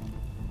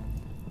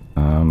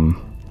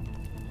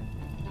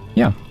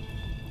 Yeah.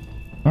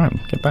 Alright,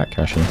 get back,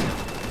 Kashi.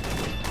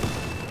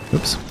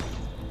 Oops.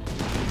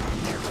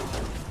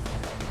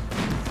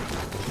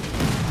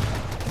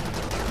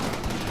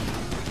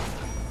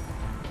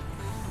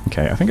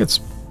 Okay, I think it's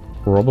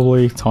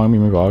probably time we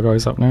move our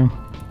guys up now.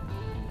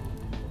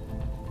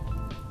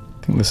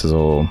 I think this is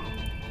all...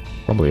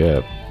 probably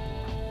it.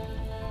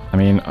 I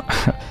mean,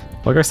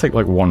 our guys take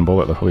like one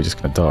bullet, they're probably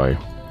just gonna die.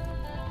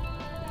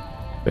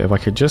 But if I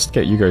could just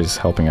get you guys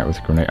helping out with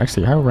the grenade...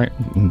 actually, how right...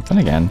 then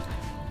again,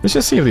 let's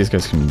just see if these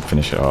guys can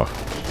finish it off.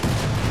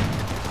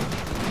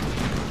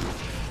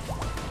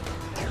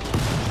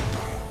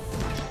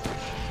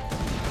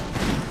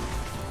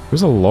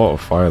 There's a lot of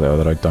fire there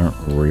that I don't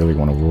really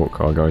want to walk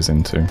our guys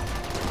into.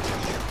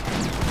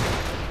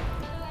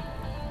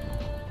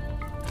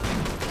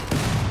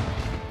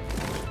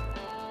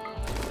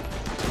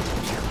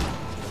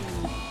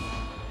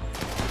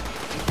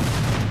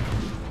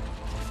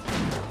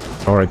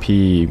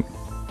 RIP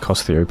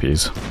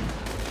Costhiopes.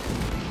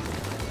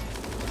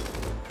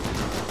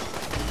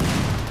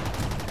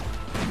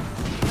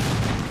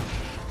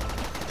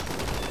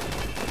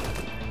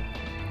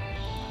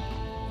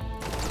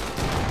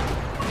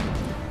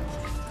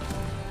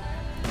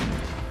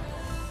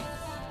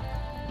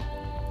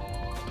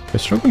 They're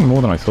struggling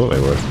more than I thought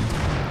they would.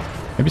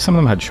 Maybe some of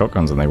them had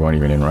shotguns and they weren't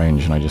even in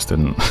range and I just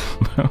didn't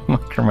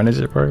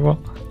micromanage it very well.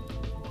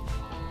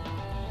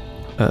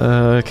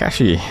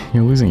 Kashi,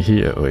 you're losing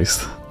heat at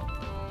least.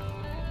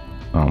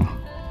 Oh.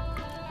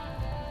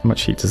 How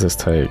much heat does this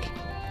take?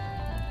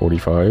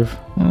 45?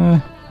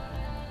 I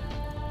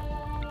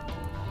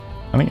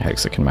think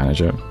Hexa can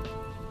manage it.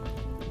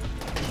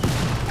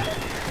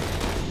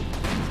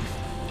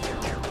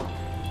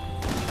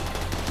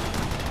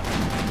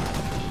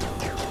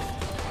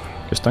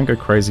 Just don't go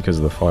crazy because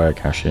of the fire,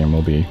 Kashi, and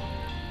we'll be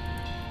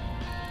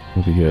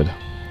good.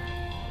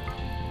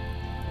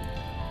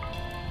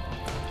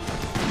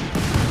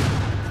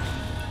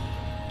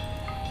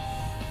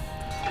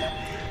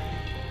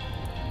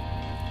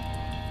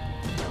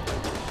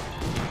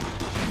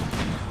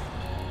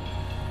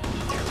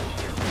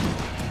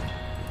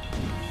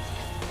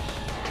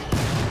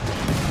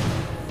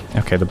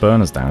 Okay, the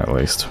burner's down at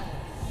least.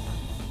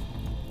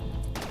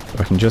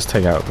 If I can just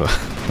take out the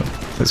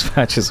those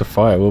patches of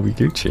fire, we'll be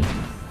Gucci.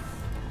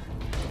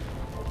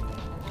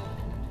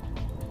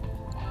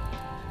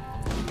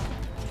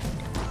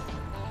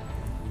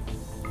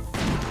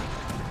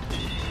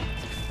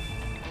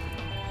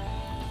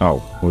 Oh,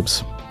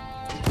 whoops.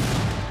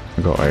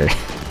 Forgot I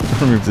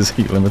removed this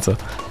heat limiter.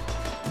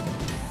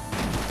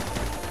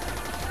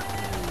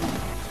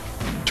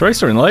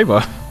 Tracer in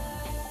labour!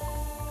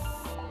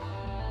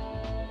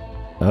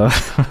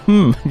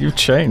 You've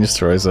changed,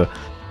 Tracer.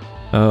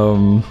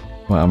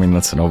 Well, I mean,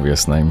 that's an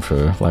obvious name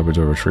for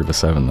Labrador Retriever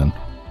 7, then.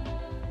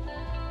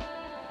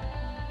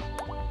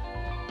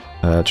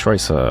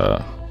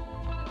 Tracer.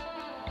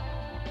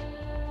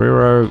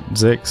 Riro,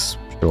 Zix,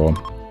 sure.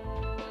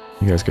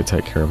 You guys could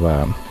take care of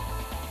that.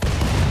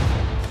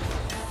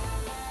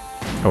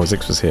 Oh,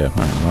 Zix was here.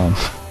 Alright, well.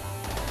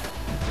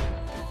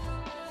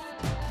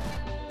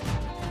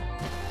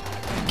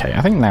 Okay,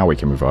 I think now we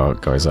can move our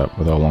guys up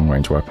with our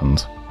long-range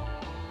weapons.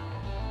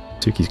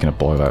 Tuki's gonna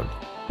blow that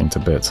thing to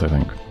bits, I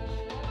think.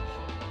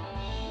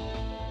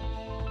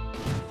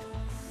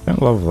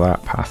 Don't love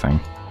that pathing.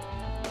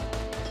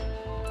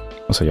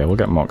 Also, yeah, we'll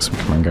get Mox and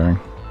command going.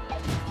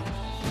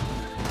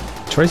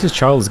 Tracer's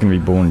child is going to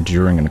be born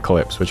during an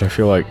eclipse, which I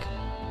feel like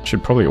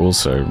should probably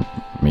also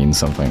mean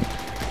something.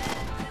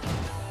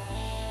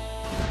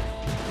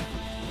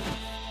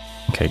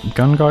 Okay,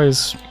 gun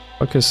guys,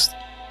 focus.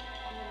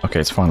 Okay,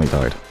 it's finally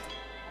died.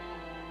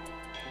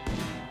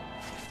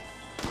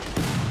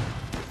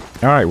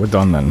 Alright, we're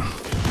done then.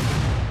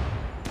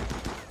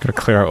 Gotta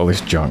clear out all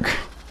this junk.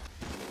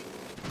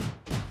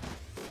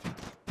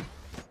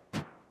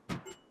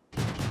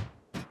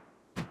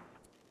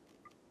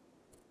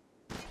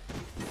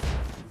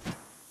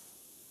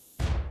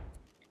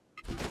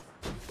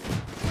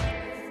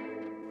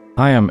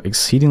 I am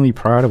exceedingly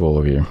proud of all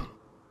of you.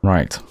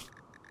 Right.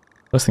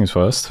 First things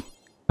first.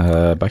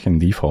 Back in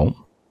default.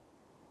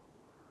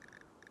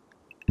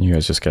 You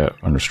guys just get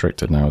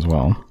unrestricted now as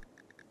well.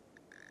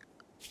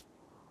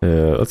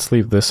 Let's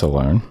leave this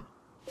alone.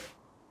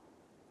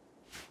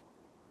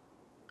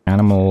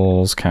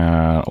 Animals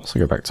can also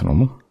go back to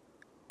normal.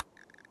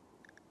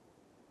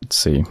 Let's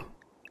see.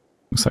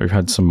 Looks like we've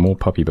had some more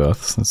puppy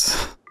births.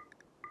 That's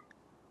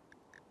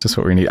just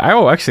what we need.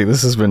 Oh, actually,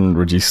 this has been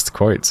reduced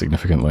quite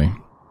significantly.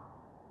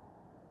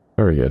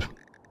 Very good.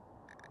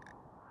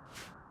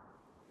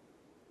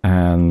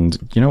 And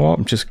you know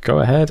what? Just go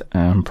ahead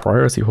and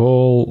priority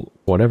haul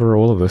whatever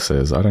all of this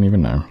is. I don't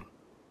even know.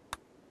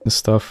 This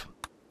stuff.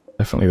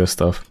 Definitely this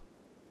stuff.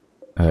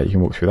 You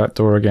can walk through that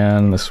door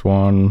again. This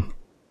one.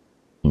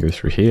 You can go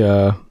through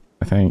here,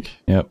 I think.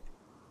 Yep.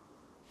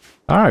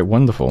 Alright,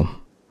 wonderful.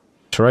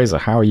 Teresa,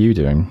 how are you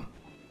doing?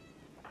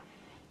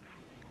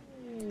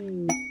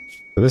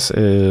 So this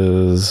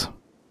is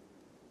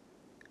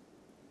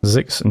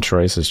Zix and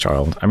Teresa's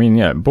child. I mean,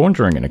 yeah, born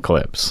during an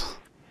eclipse.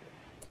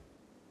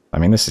 I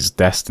mean, this is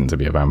destined to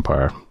be a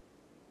vampire,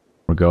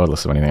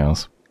 regardless of anything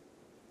else.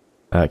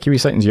 Kiwi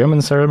Satan's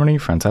Yeoman Ceremony,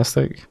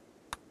 fantastic.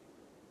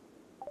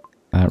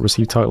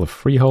 Receive title of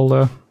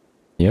Freeholder.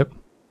 Yep.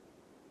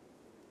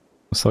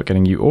 I'll start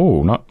getting you.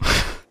 Oh, not.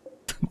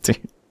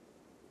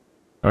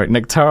 Alright,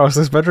 Nectaros,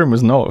 this bedroom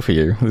was not for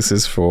you. This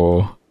is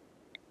for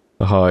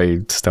the High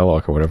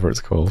Stellark or whatever it's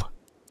called.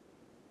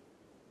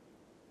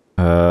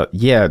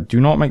 Yeah, do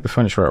not make the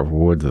furniture out of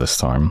wood this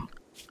time.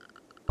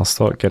 I'll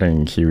start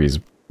getting Kiwi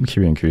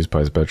and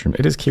Kuzpai's bedroom.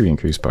 It is Kiwi and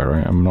Kuzpai,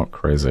 right? I'm not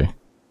crazy.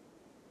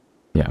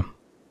 Yeah.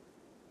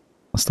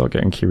 I'll start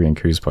getting Kiwi and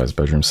Kuzpai's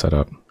bedroom set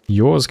up.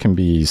 Yours can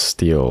be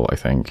steel, I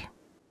think.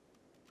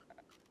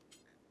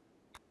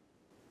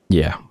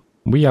 Yeah,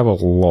 we have a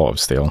lot of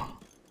steel.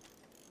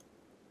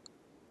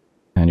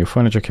 And your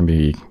furniture can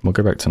be... We'll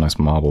go back to nice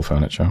marble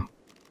furniture.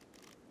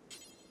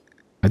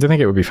 I don't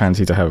think it would be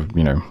fancy to have,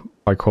 you know,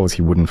 high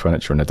quality wooden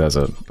furniture in a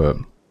desert, but...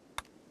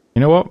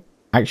 You know what?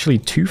 Actually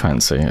too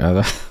fancy.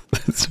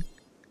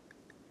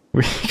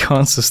 We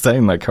can't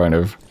sustain that kind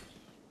of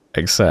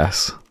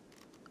excess.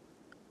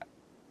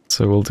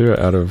 So we'll do it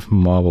out of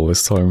marble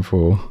this time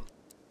for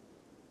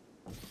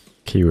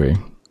kiwi.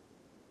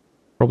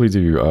 Probably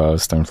do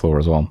stone floor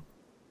as well.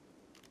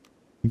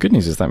 The good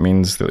news is that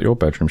means that your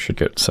bedroom should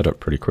get set up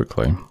pretty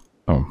quickly.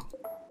 Oh.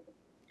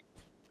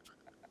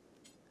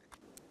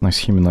 Nice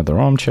human leather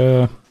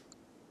armchair.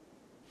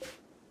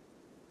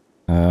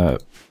 I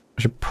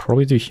should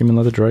probably do human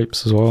leather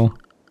drapes as well.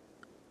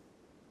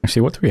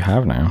 Actually, what do we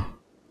have now?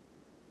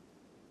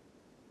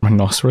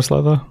 Rhinoceros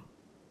leather?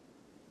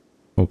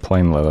 Or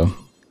plain leather?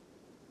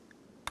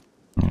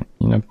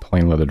 You know,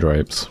 plain leather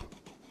drapes.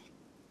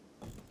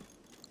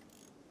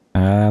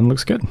 And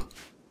looks good.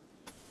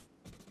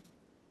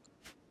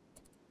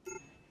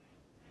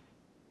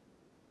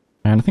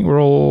 And I think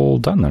we're all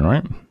done then,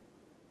 right? It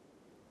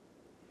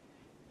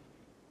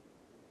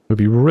would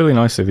be really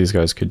nice if these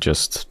guys could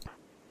just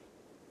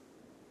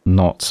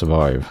not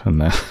survive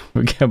and then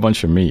we get a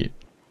bunch of meat.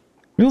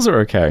 Meals are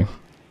okay.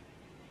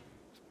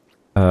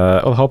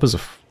 Oh, the hoppers are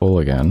full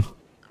again.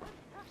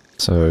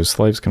 So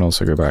slaves can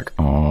also go back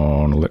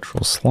on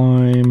literal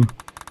slime.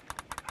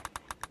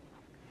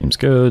 Seems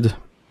good.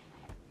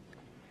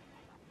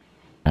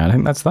 And I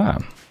think that's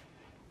that.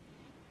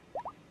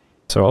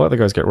 So I'll let the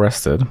guys get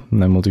rested,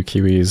 and then we'll do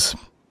Kiwi's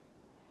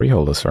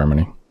freeholder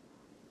ceremony.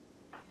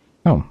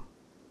 Oh.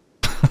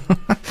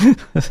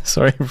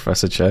 Sorry,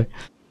 Professor Che.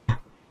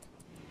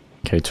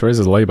 Okay,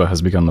 Teresa's labor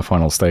has begun the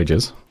final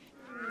stages.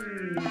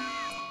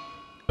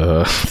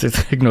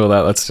 Ignore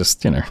that, that's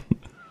just, you know...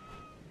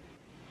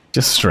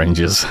 just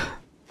strangers.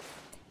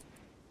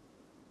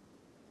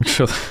 Make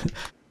sure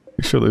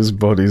those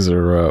bodies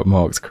are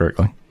marked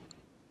correctly.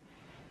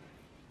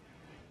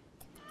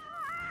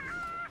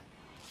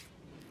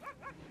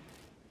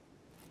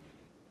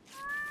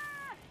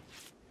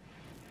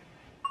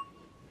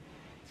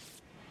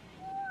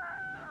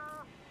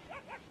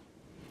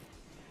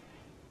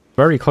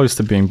 Very close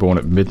to being born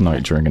at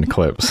midnight during an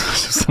eclipse.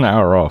 Just an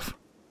hour off.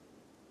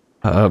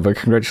 But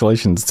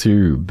congratulations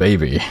to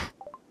baby.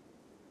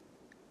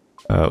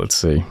 Let's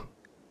see.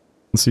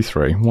 Let's do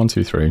 3. 1,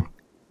 2, 3.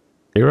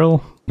 Ariel?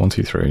 1,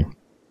 2, 3.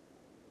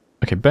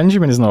 Okay,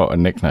 Benjamin is not a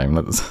nickname.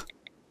 That's...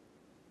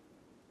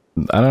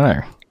 I don't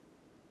know.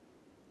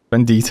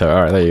 Bendito.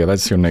 Alright, there you go.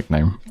 That's your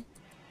nickname.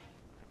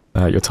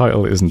 Your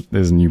title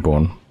is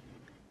newborn.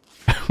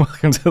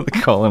 Welcome to the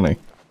colony.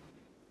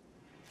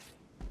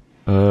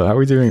 How are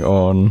we doing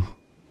on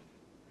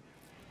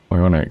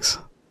bionics?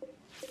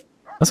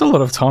 That's a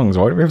lot of tongues.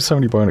 Why do we have so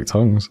many bionic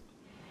tongues?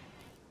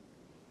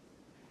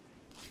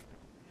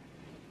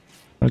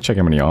 I'm gonna check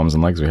how many arms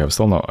and legs we have.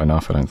 Still not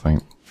enough, I don't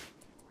think.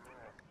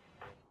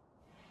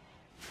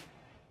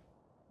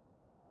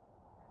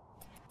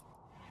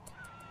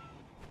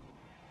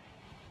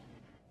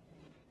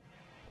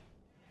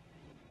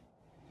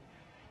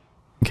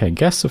 Okay,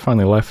 guests have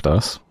finally left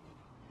us.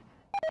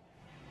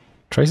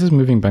 Trace is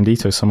moving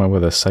Bandito somewhere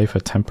with a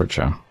safer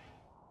temperature.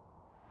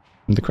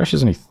 And the crash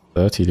is only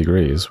 30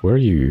 degrees. Where are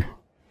you?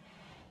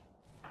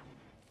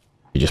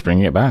 You're just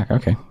bringing it back,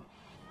 okay.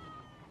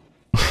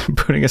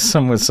 Putting us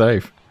somewhere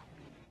safe.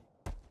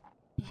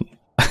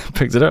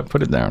 Picked it up,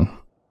 put it down.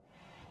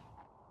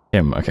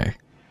 Him, okay.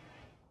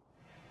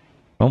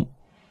 Well,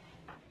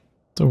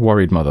 it's a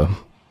worried mother.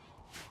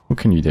 What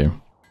can you do?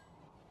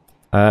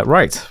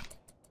 Right.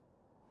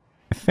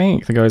 I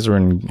think the guys are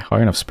in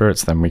high enough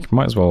spirits then. We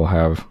might as well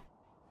have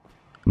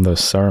the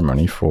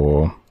ceremony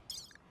for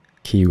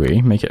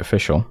Kiwi, make it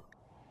official.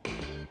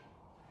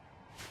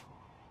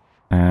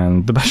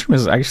 And the bedroom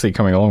is actually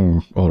coming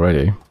along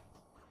already.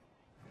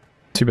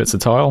 2 bits of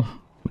tile,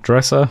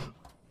 dresser,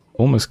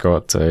 almost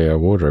got a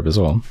wardrobe as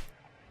well.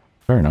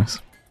 Very nice.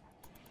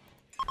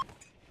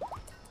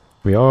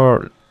 We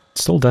are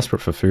still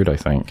desperate for food, I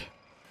think.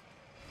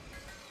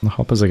 The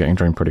hoppers are getting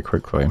drained pretty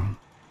quickly.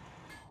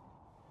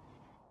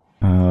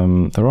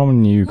 There are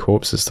new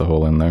corpses to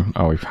haul in though.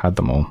 Oh, we've had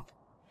them all.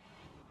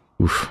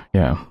 Oof,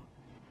 yeah.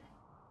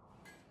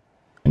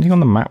 Anything on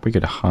the map we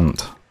could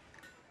hunt?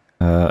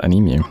 An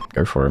emu.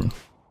 Go for it.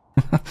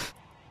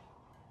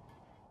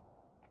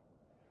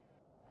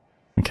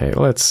 Okay,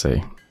 let's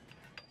see.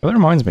 Well, that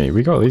reminds me,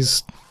 we got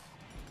these...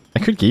 I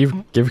could give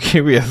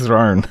Kiwi a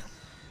throne.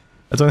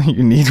 I don't think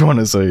you need one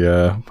as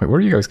a... Wait, where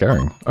are you guys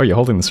going? Oh, you're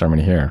holding the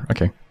ceremony here.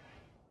 Okay.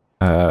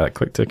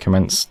 Click to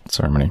commence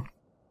ceremony.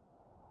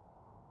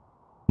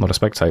 A lot of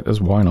spectators,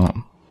 why not?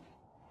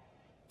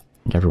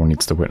 I think everyone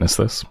needs to witness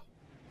this.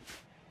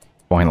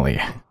 Finally,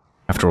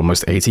 after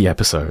almost 80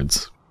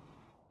 episodes,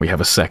 we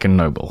have a second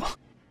noble.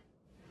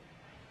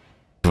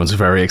 Everyone's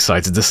very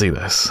excited to see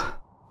this.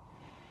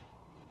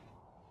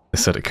 They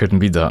said it couldn't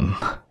be done.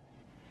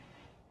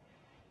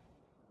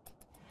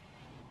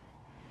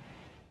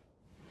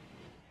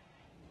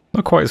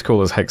 not quite as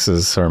cool as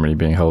Hex's ceremony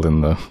being held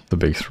in the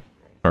big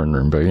throne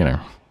room, but you know.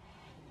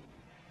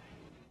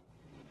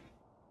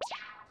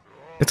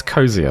 It's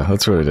cozier,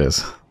 that's what it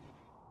is.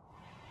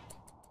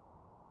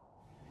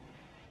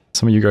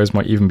 Some of you guys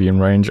might even be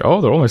in range.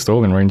 Oh, they're almost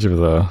all in range of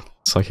the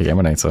Psychic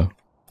Emanator.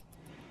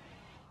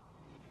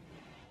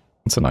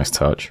 That's a nice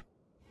touch.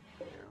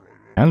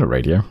 And a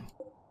radio.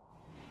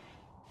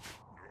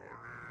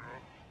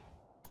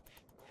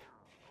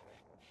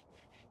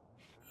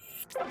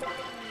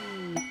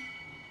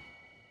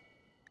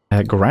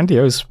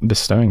 Grandiose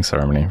bestowing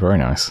ceremony, very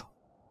nice.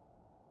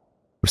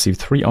 Received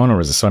 3 honor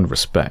as a sign of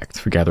respect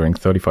for gathering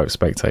 35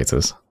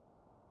 spectators.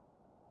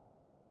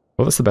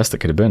 Well, that's the best it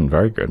could have been,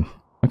 very good.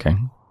 Okay.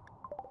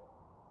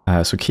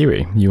 So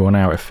Kiwi, you are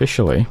now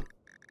officially...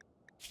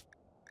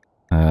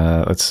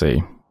 let's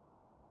see.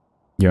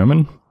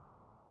 Yeoman?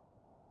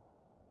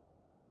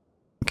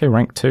 Okay,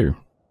 rank 2,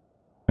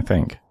 I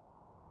think.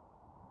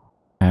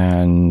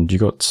 And you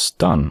got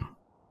stun.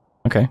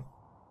 Okay.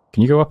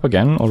 Can you go up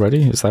again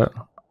already? Is that...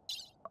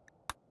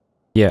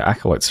 Yeah,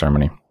 Acolyte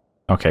Ceremony.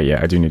 Okay,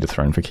 yeah, I do need a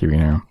throne for Kiwi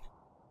now.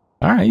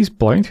 Alright, he's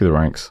blowing through the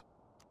ranks.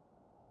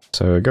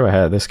 So go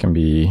ahead, this can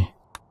be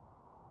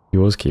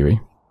yours, Kiwi.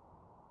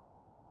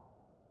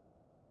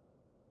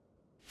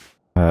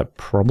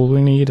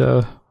 Probably need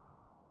a...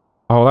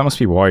 Oh, that must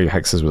be why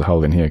Hexes was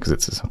held in here, because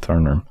it's a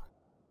throne room.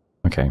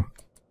 Okay.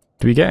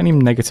 Do we get any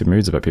negative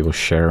moods about people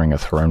sharing a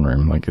throne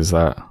room? Like, is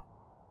that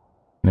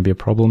gonna be a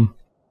problem?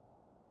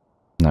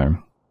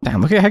 No. Damn,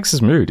 look at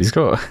Hex's mood. He's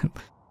got...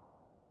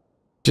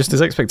 just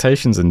his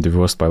expectations and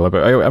divorced by love.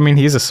 I mean,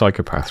 he's a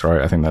psychopath,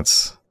 right? I think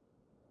that's...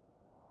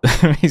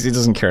 he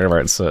doesn't care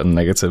about certain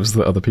negatives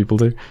that other people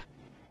do.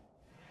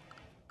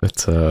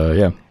 But,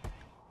 yeah.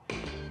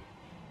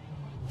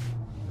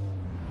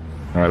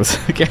 Alright,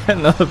 let's get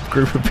another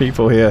group of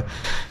people here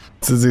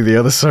to do the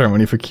other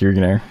ceremony for Q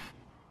now.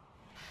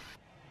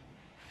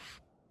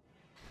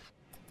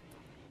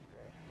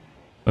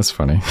 That's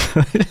funny.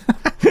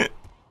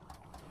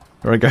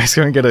 Alright guys,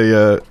 go and get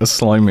a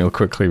slime meal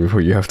quickly before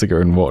you have to go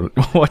and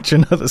watch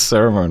another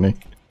ceremony.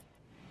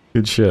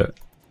 Good shit.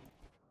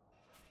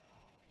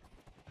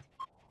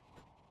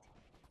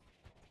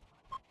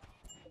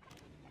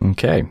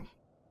 Okay.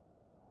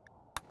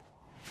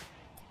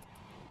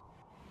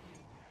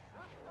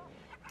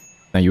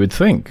 Now you would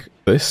think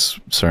this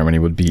ceremony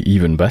would be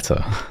even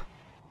better,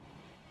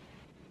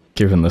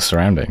 given the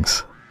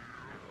surroundings.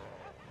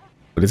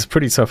 But it's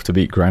pretty tough to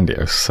beat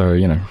Grandiose, so,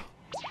 you know.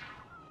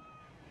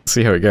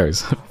 See how it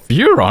goes.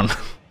 Vuron!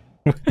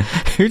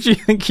 Who do you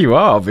think you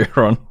are,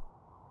 Vuron?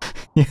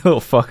 You little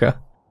fucker.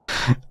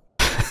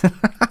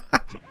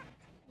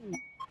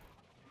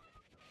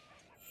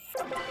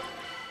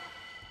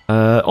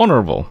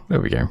 Honourable. There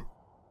we go.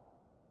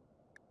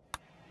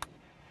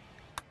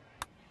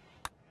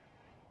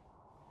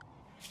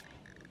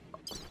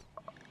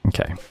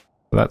 Okay,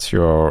 that's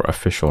your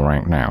official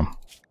rank now.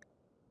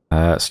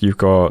 So you've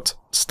got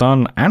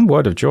Stun and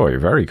Word of Joy,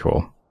 very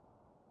cool.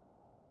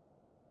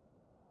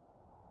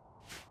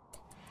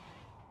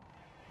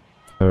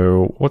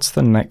 So what's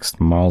the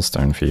next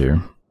milestone for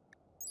you?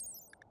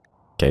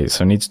 Okay,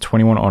 so it needs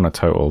 21 honor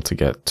total to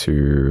get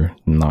to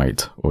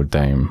Knight or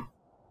Dame.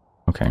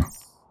 Okay.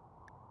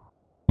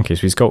 Okay,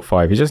 so he's got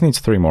 5, he just needs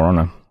 3 more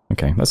honor.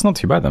 Okay, that's not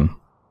too bad then.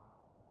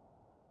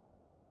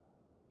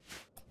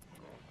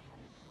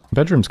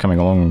 Bedroom's coming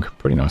along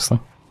pretty nicely.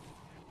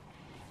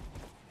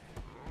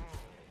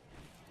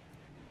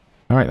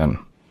 Alright then.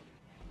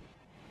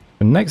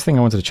 The next thing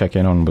I wanted to check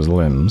in on was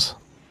limbs.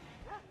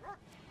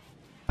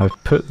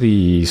 I've put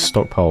the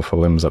stockpile for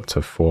limbs up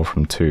to 4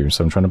 from 2,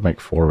 so I'm trying to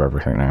make 4 of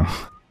everything now.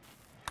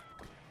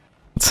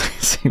 It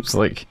seems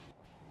like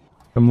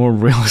a more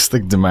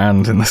realistic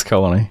demand in this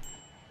colony.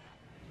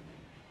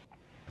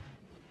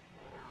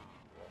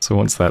 So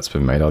once that's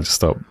been made, I'll just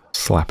start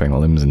slapping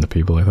limbs into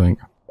people, I think.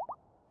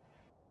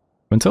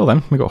 Until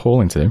then, we've got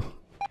hauling to do.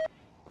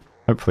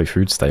 Hopefully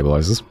food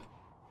stabilizes.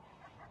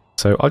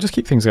 So I'll just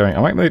keep things going.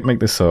 I might make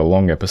this a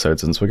long episode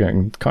since we're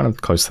getting kind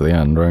of close to the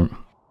end, right?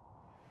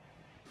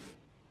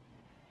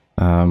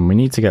 We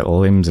need to get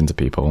limbs into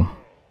people.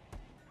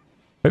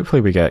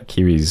 Hopefully we get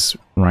Kiwi's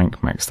rank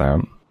maxed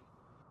out.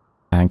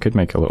 And could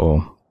make a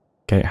little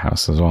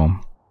gatehouse as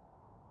well.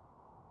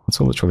 That's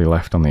all that's really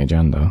left on the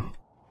agenda.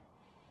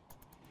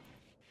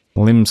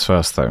 Limbs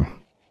first, though.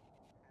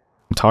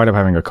 I'm tired of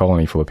having a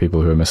colony full of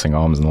people who are missing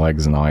arms and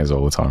legs and eyes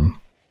all the time.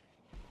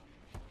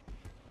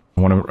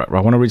 I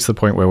want to reach the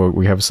point where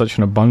we have such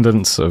an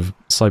abundance of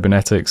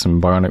cybernetics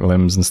and bionic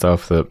limbs and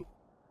stuff that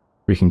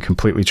we can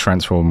completely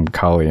transform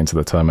Kali into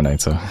the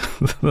Terminator.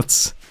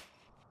 That's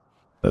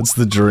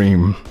the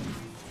dream.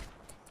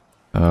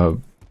 I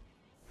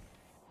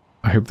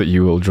hope that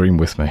you will dream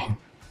with me.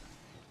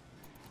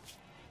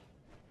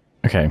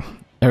 Okay,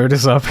 Erid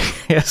is up.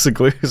 He has a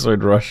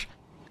glucosid rush.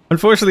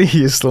 Unfortunately,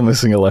 he is still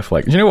missing a left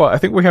leg. You know what? I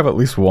think we have at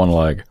least one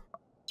leg.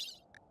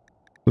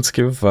 Let's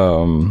give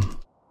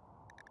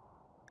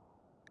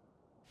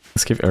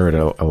Erid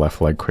a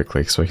left leg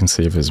quickly, so I can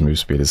see if his move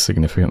speed is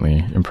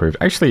significantly improved.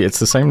 Actually, it's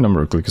the same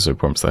number of glucosid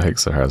pumps that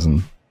Hexer has,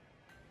 and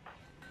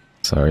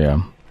So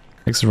yeah,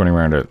 X is running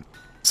around at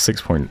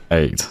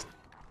 6.8.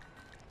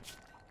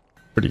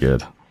 Pretty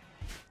good.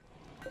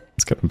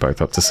 Let's get them both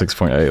up to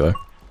 6.8 though.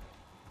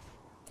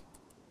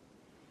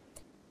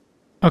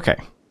 Okay.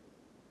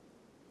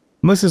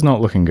 This is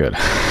not looking good.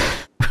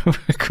 We're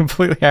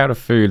completely out of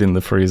food in the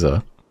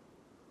freezer.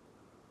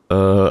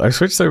 I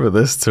switched over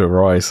this to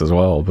rice as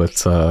well,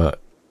 but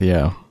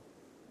yeah.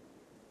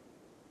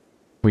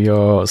 We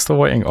are still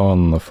waiting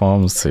on the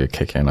farms to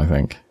kick in, I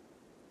think.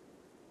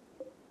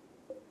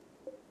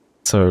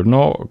 So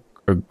not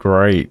a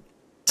great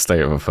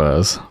state of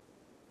affairs.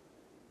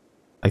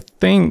 I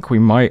think we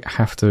might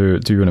have to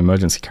do an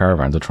emergency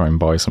caravan to try and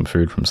buy some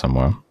food from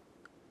somewhere.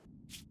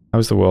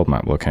 How's the world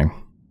map looking?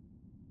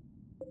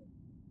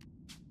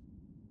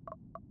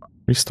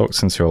 Restocked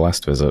since your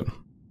last visit.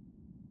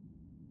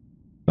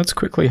 Let's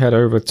quickly head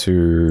over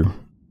to...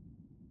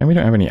 And we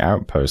don't have any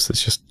outposts,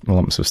 it's just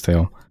lumps of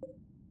steel.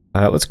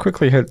 Let's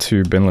quickly head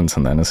to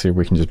Binlinton then and see if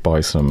we can just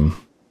buy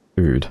some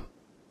food.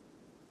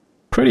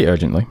 Pretty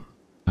urgently.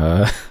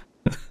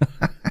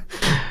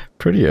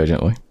 Pretty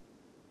urgently.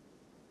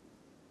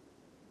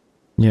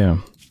 Yeah.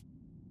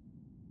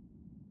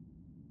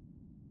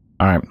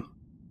 Alright.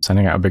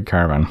 Sending out a big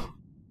caravan.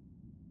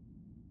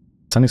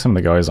 Sending some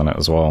of the guys on it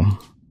as well.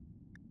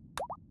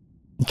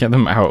 Get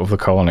them out of the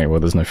colony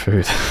where there's no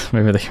food.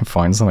 Maybe they can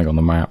find something on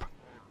the map.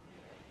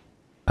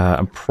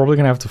 I'm probably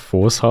going to have to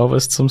force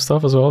harvest some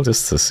stuff as well,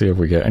 just to see if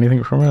we get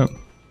anything from it.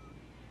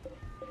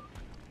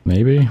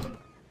 Maybe.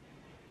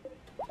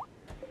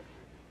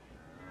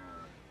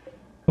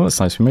 Oh,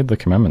 that's nice. We made the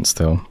commandment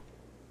still.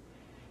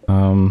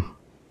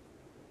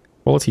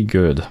 Quality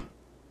good.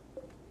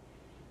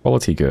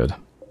 Quality good.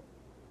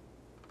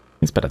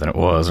 It's better than it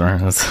was, right?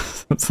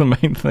 That's the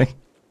main thing.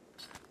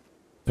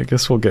 I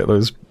guess we'll get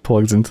those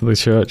plugged into the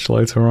church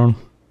later on.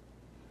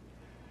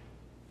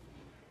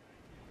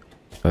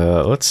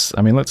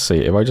 Let's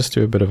see. If I just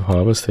do a bit of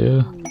harvest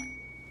here,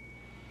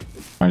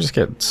 I just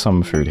get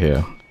some food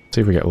here.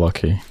 See if we get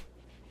lucky.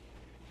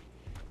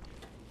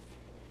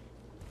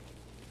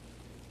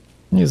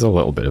 Here's a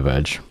little bit of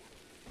veg.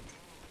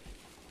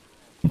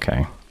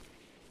 Okay.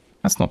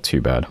 That's not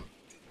too bad.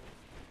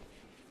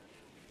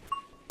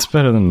 It's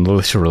better than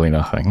literally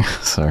nothing,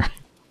 so...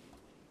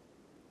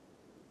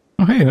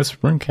 Oh hey,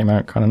 this room came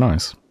out kind of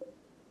nice.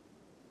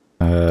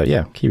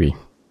 Yeah, kiwi.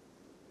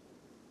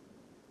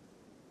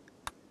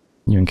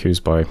 You and Coos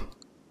by.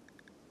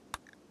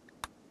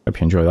 Hope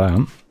you enjoy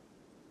that.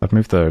 I've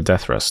moved the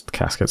death rest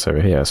caskets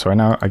over here, so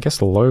I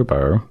guess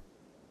Lobo...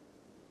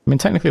 I mean,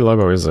 technically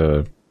Lobo is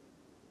a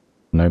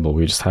noble,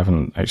 we just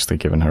haven't actually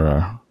given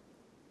her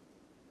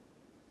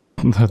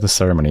the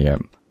ceremony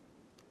yet.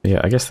 But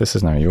yeah, I guess this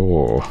is now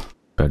your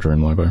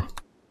bedroom, Lobo.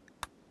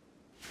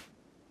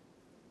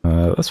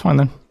 That's fine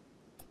then.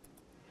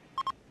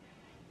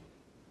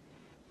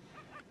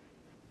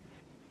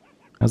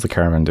 How's the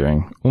caravan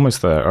doing?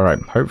 Almost there. Alright,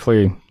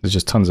 hopefully there's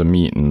just tons of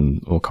meat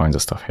and all kinds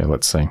of stuff here,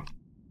 let's see.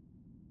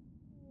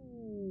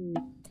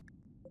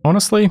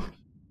 Honestly,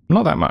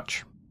 not that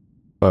much.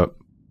 But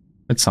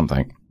it's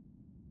something.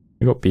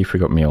 We got beef, we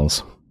got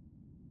meals.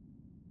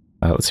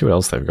 Let's see what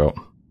else they've got.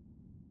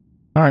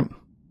 Alright.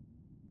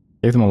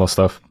 Gave them all their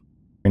stuff.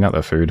 Cleaned out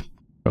their food.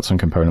 Got some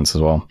components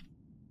as well.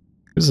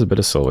 This is a bit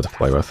of silver to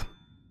play with.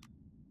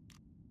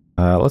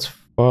 Let's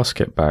fast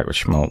get back with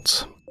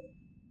schmaltz.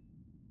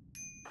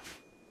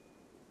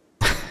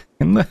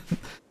 In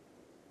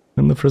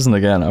the prison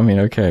again, I mean,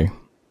 okay.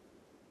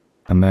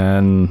 And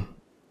then...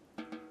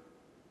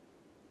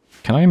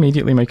 Can I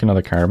immediately make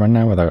another caravan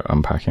now without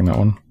unpacking that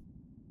one?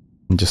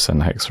 And just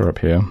send Hexer up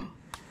here?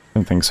 I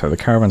don't think so. The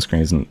caravan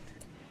screen isn't...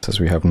 Says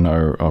we have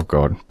no... Oh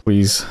god,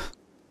 please.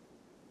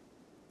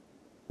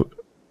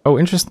 Oh,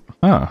 interesting.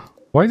 Ah,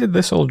 why did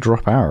this all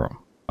drop out?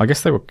 I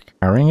guess they were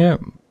carrying it,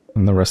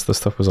 and the rest of the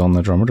stuff was on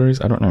the dromedaries?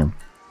 I don't know.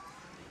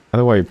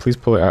 Either way, please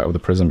pull it out of the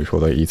prison before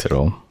they eat it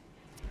all.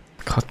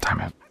 God damn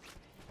it.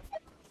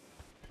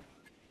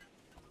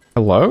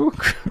 Hello?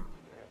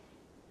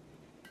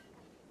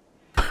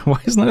 Why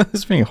is none of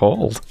this being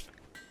hauled?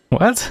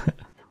 What?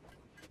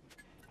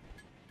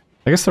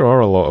 I guess there are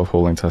a lot of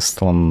hauling tests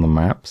still on the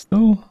map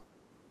still?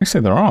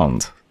 Actually, there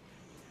aren't.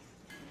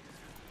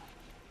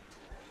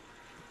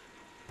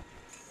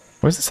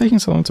 Why is this taking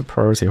so long to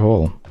priority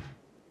haul?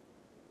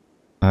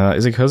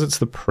 Is it because it's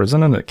the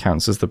prison and it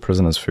counts as the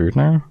prisoner's food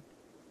now?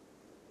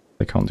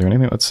 They can't do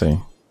anything? Let's see.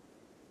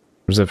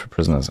 Reserved for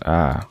prisoners.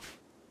 Ah.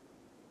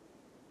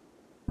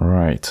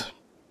 Right.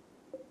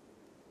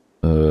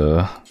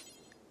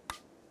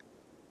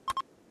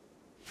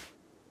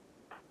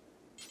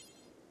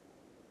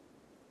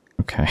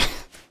 Okay.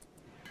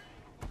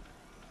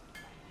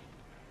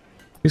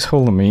 Please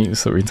hold the meat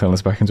so that we can turn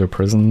this back into a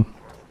prison.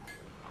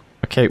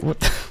 Okay,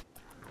 what?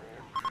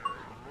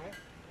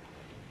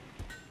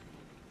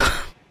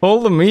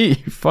 Hold the meat,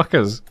 you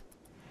fuckers.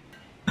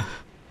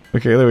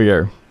 Okay, there we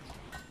go.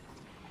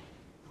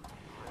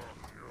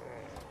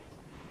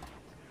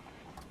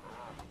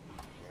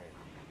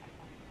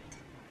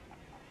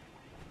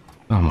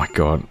 Oh my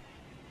god.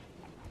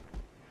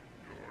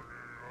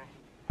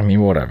 I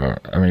mean, whatever.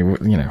 I mean,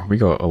 you know, we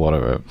got a lot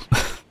of it,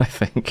 I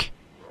think.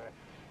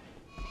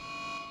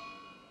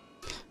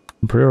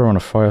 Brewer on a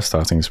fire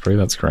starting spree,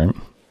 that's great.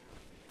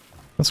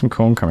 Got some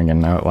corn coming in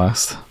now at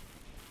last.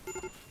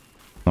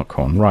 Not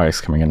corn,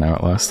 rice coming in now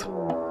at last.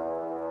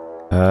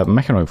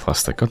 Mechanoid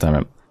plastic,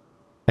 goddammit.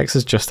 X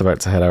is just about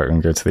to head out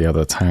and go to the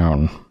other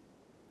town.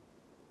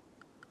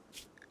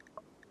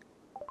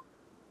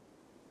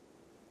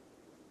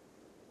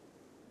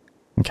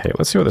 Okay,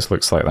 let's see what this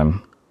looks like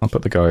then. I'll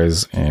put the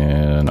guys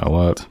in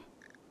alert.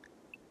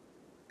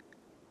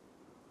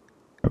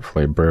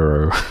 Hopefully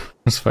Brero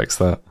respects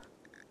that.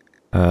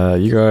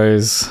 You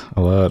guys,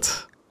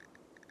 alert.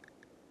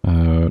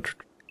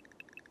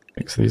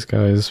 Fix these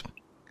guys.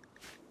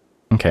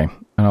 Okay,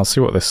 and I'll see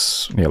what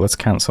this... Yeah, let's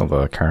cancel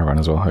the caravan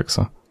as well,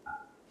 Hexer.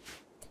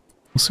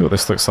 We'll see what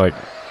this looks like.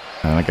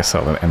 And I guess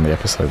that'll end the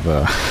episode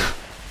there.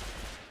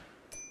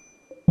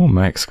 Oh,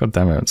 Max,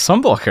 goddammit.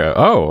 Sunblocker!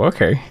 Oh,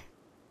 okay.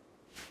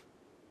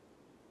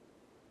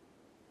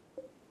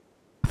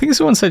 I think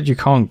someone said you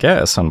can't get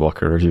a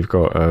sunblocker if you've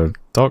got a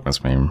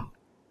darkness meme.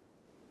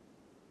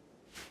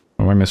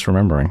 Or am I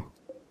misremembering?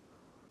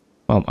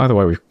 Well, either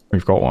way,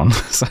 we've got one.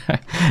 So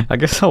I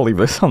guess I'll leave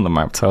this on the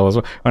map tile as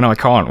well. Oh no, I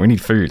can't. We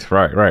need food.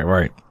 Right.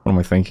 What am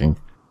I thinking?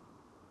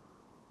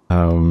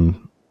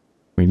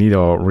 We need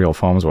our real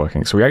farms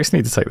working. So we actually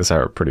need to take this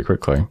out pretty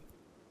quickly.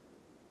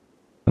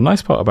 The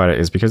nice part about it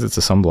is because it's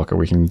a sunblocker,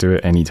 we can do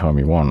it anytime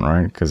we want,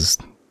 right? Because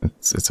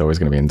it's always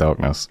going to be in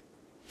darkness.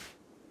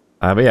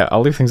 But yeah,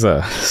 I'll leave things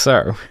there.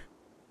 So,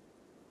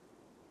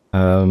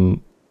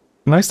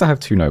 nice to have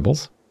 2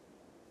 nobles.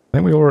 I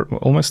think we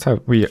almost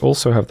have. We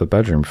also have the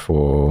bedroom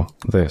for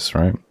this,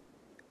 right?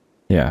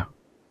 Yeah.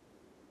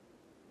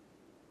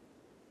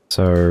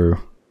 So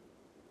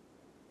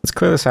let's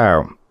clear this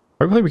out.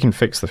 Hopefully, we can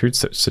fix the food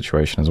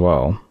situation as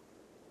well.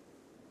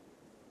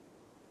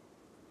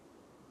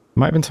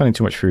 Might have been turning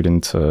too much food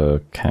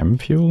into chem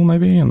fuel,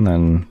 maybe, and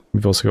then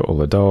we've also got all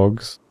the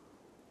dogs.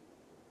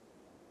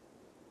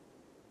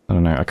 I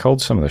don't know, I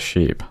culled some of the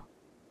sheep.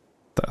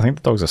 I think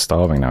the dogs are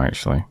starving now,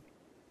 actually.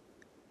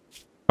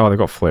 Oh, they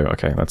got flu.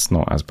 Okay, that's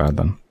not as bad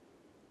then.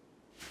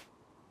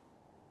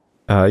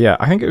 Yeah,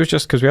 I think it was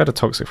just because we had a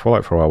toxic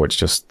fallout for a while, which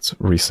just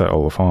reset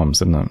all the farms,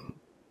 didn't it?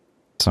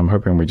 So I'm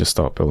hoping we just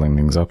start building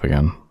things up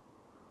again.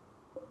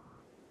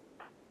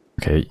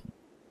 Okay.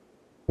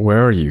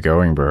 Where are you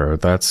going, bro?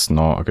 That's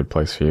not a good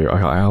place for you.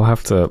 I'll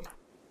have to...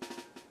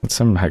 Let's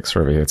send Hexer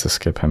over here to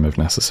skip him if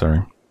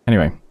necessary.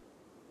 Anyway.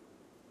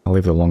 I'll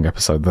leave the long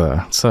episode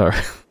there. So,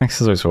 thanks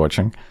as always for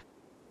watching.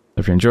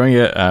 Hope you're enjoying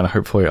it, and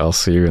hopefully I'll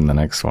see you in the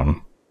next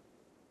one.